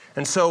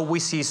 And so we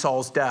see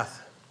Saul's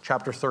death,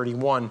 chapter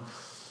 31.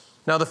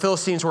 Now the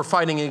Philistines were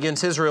fighting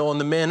against Israel,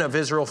 and the men of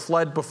Israel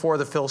fled before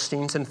the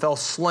Philistines and fell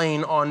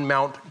slain on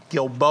Mount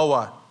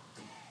Gilboa.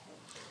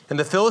 And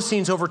the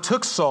Philistines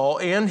overtook Saul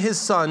and his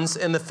sons,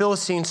 and the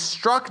Philistines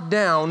struck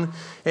down,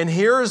 and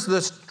here is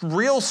this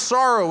real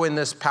sorrow in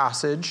this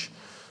passage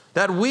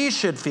that we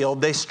should feel.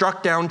 They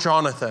struck down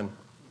Jonathan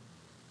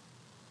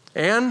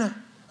and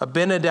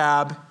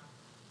Abinadab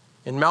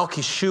and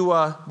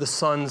Malchishua, the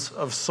sons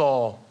of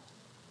Saul.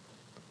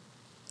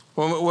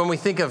 When we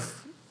think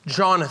of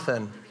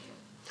Jonathan,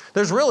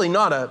 there's really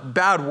not a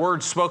bad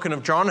word spoken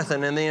of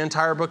Jonathan in the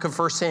entire book of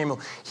 1 Samuel.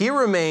 He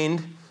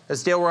remained,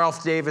 as Dale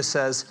Ralph Davis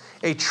says,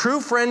 a true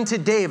friend to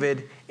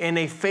David and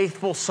a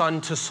faithful son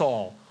to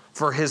Saul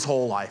for his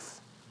whole life.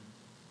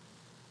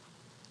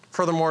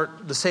 Furthermore,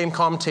 the same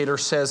commentator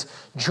says,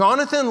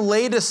 Jonathan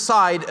laid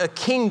aside a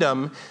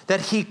kingdom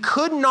that he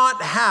could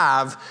not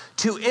have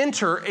to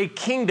enter a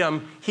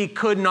kingdom he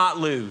could not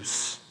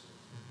lose.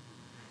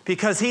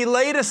 Because he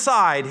laid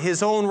aside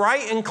his own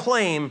right and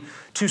claim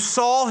to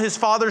Saul, his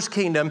father's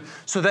kingdom,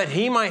 so that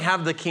he might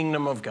have the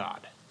kingdom of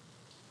God.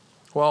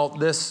 Well,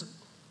 this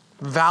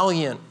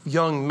valiant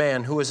young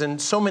man, who is in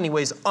so many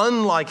ways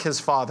unlike his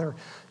father,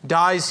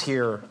 dies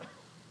here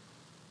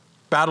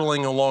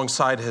battling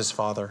alongside his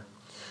father.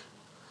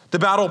 The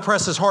battle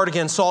presses hard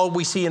against Saul.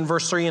 We see in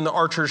verse 3, and the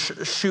archers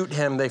shoot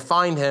him. They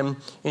find him,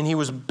 and he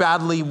was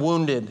badly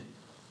wounded.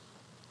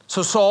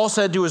 So Saul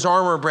said to his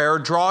armor bearer,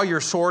 draw your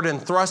sword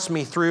and thrust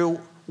me through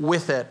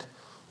with it,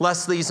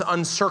 lest these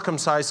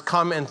uncircumcised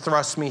come and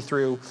thrust me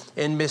through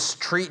and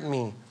mistreat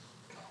me.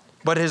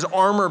 But his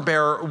armor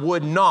bearer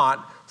would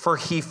not, for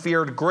he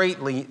feared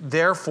greatly.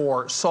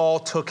 Therefore Saul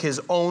took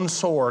his own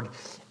sword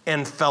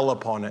and fell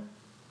upon it.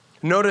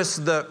 Notice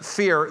the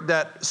fear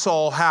that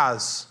Saul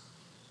has.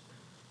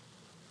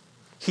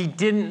 He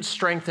didn't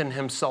strengthen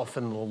himself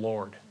in the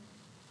Lord.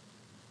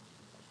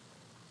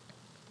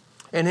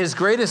 And his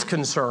greatest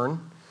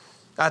concern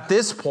at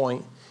this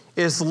point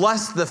is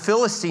lest the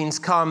Philistines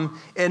come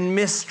and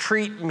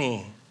mistreat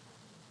me.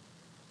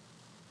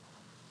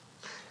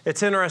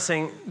 It's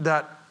interesting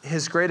that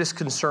his greatest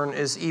concern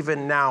is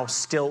even now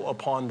still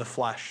upon the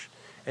flesh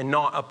and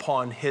not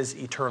upon his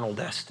eternal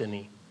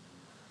destiny,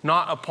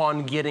 not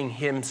upon getting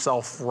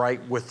himself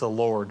right with the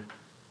Lord.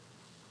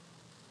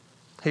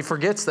 He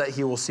forgets that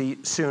he will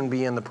soon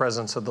be in the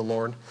presence of the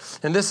Lord.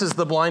 And this is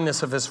the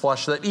blindness of his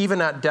flesh, that even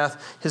at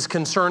death, his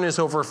concern is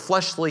over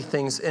fleshly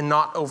things and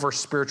not over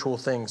spiritual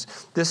things.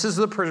 This is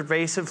the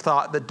pervasive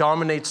thought that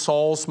dominates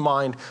Saul's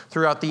mind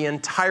throughout the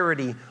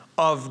entirety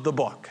of the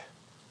book.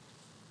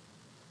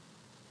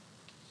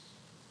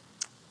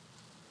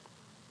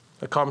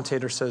 The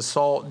commentator says,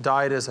 Saul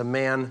died as a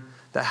man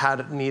that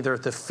had neither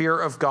the fear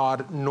of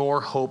God nor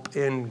hope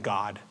in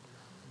God.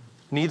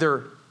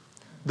 Neither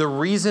the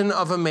reason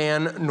of a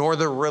man nor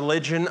the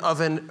religion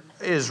of an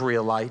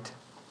Israelite,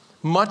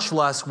 much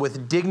less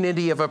with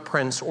dignity of a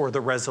prince or the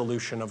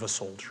resolution of a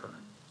soldier.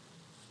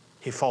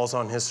 He falls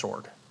on his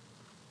sword.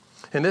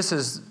 And this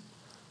is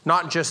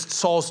not just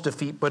Saul's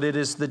defeat, but it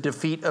is the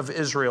defeat of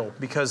Israel,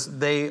 because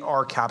they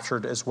are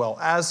captured as well,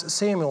 as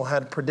Samuel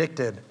had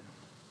predicted.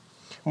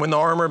 When the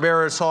armor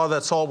bearer saw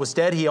that Saul was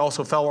dead, he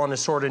also fell on his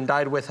sword and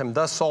died with him.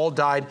 Thus Saul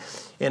died,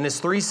 and his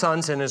 3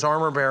 sons and his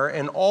armor bearer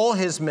and all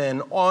his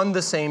men on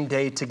the same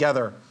day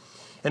together.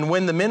 And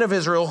when the men of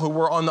Israel who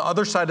were on the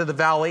other side of the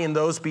valley and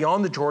those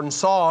beyond the Jordan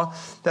saw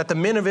that the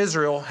men of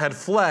Israel had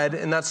fled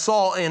and that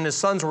Saul and his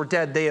sons were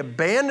dead, they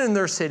abandoned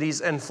their cities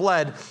and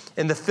fled,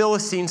 and the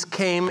Philistines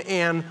came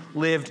and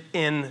lived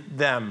in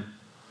them.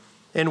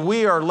 And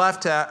we are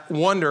left to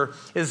wonder,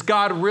 is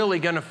God really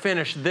going to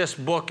finish this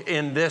book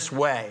in this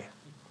way?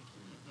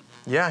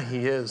 Yeah,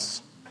 he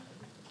is.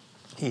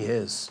 He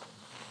is.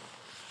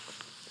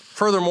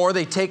 Furthermore,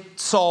 they take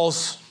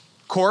Saul's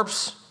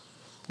corpse,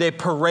 they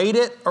parade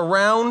it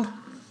around,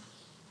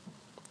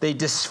 they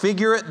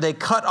disfigure it, they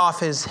cut off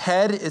his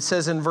head. It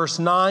says in verse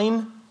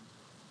 9,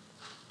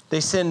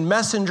 they send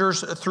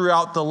messengers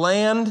throughout the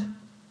land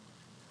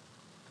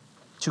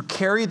to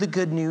carry the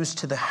good news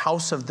to the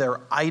house of their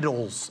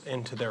idols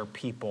and to their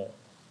people.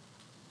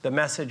 The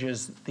message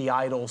is the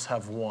idols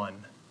have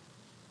won.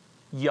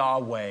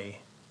 Yahweh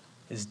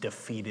is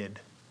defeated.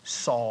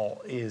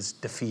 Saul is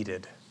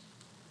defeated.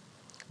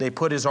 They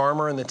put his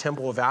armor in the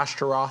temple of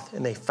Ashtaroth,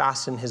 and they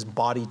fastened his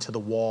body to the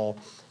wall,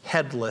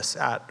 headless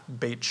at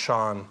Beit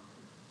Shan.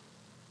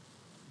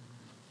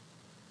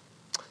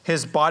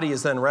 His body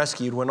is then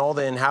rescued when all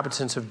the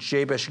inhabitants of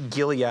Jabesh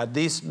Gilead,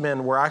 these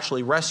men were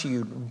actually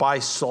rescued by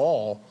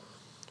Saul.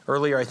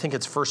 Earlier, I think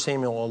it's 1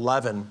 Samuel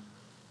 11.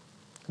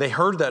 They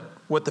heard that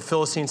what the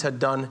Philistines had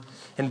done,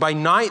 and by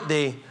night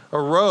they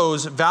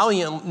arose,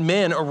 valiant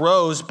men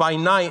arose by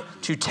night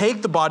to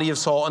take the body of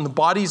Saul and the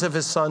bodies of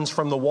his sons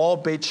from the wall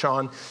of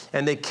Beth-shan,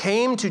 and they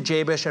came to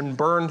Jabesh and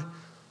burned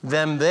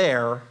them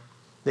there.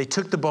 They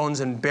took the bones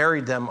and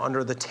buried them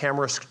under the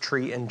tamarisk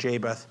tree in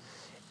Jabesh.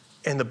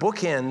 And the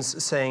book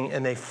ends saying,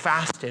 and they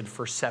fasted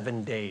for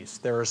 7 days.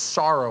 There is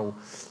sorrow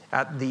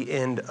at the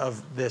end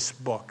of this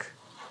book.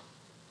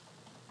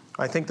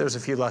 I think there's a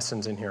few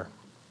lessons in here.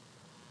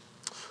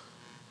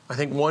 I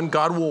think one,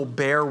 God will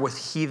bear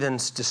with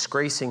heathens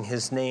disgracing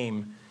his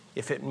name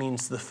if it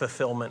means the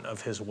fulfillment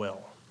of his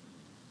will.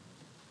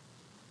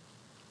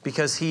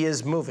 Because he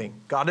is moving.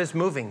 God is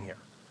moving here.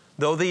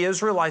 Though the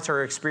Israelites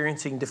are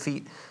experiencing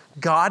defeat,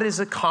 God is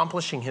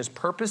accomplishing his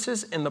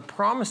purposes and the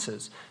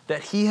promises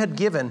that he had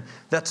given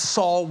that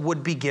Saul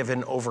would be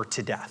given over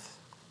to death.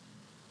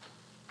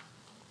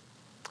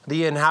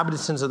 The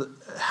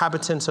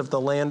inhabitants of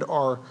the land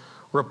are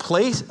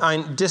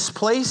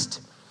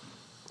displaced,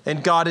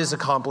 and God is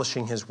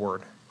accomplishing his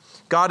word.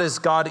 God is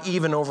God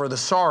even over the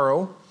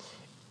sorrow.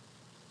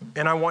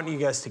 And I want you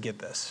guys to get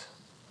this.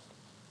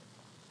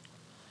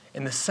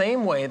 In the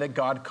same way that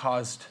God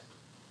caused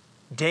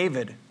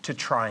David to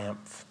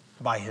triumph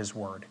by his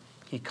word,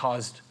 he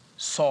caused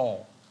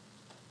Saul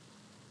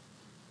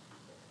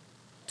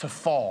to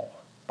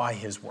fall by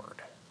his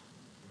word.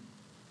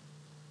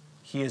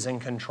 He is in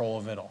control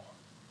of it all.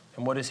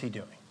 And what is he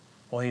doing?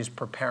 Well, he's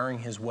preparing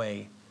his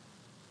way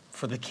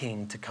for the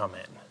king to come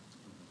in.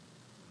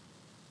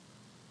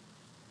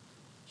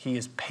 He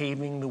is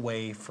paving the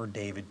way for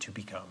David to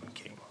become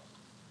king.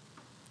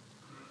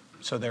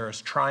 So there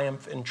is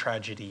triumph and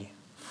tragedy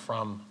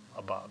from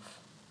above.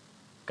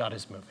 God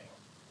is moving.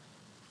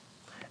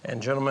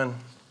 And gentlemen,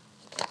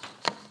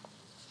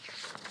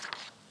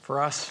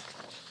 for us,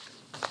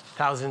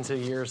 thousands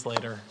of years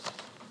later,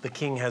 the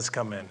king has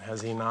come in,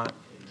 has he not?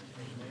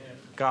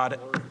 God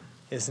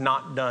is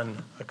not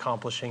done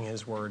accomplishing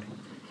his word.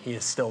 He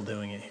is still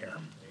doing it here.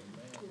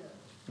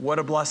 What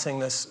a blessing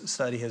this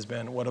study has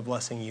been. What a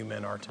blessing you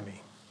men are to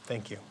me.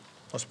 Thank you.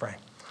 Let's pray.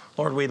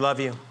 Lord, we love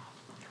you.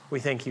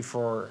 We thank you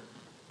for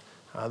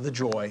the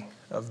joy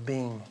of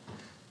being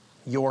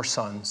your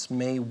sons.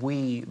 May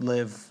we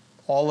live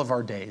all of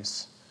our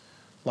days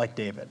like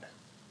David,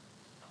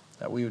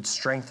 that we would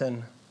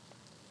strengthen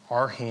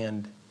our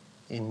hand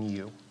in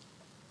you,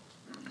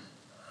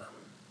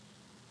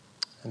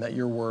 and that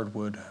your word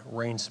would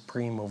reign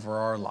supreme over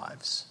our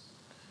lives.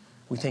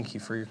 We thank you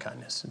for your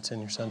kindness. It's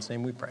in your son's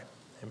name we pray.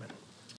 Amen.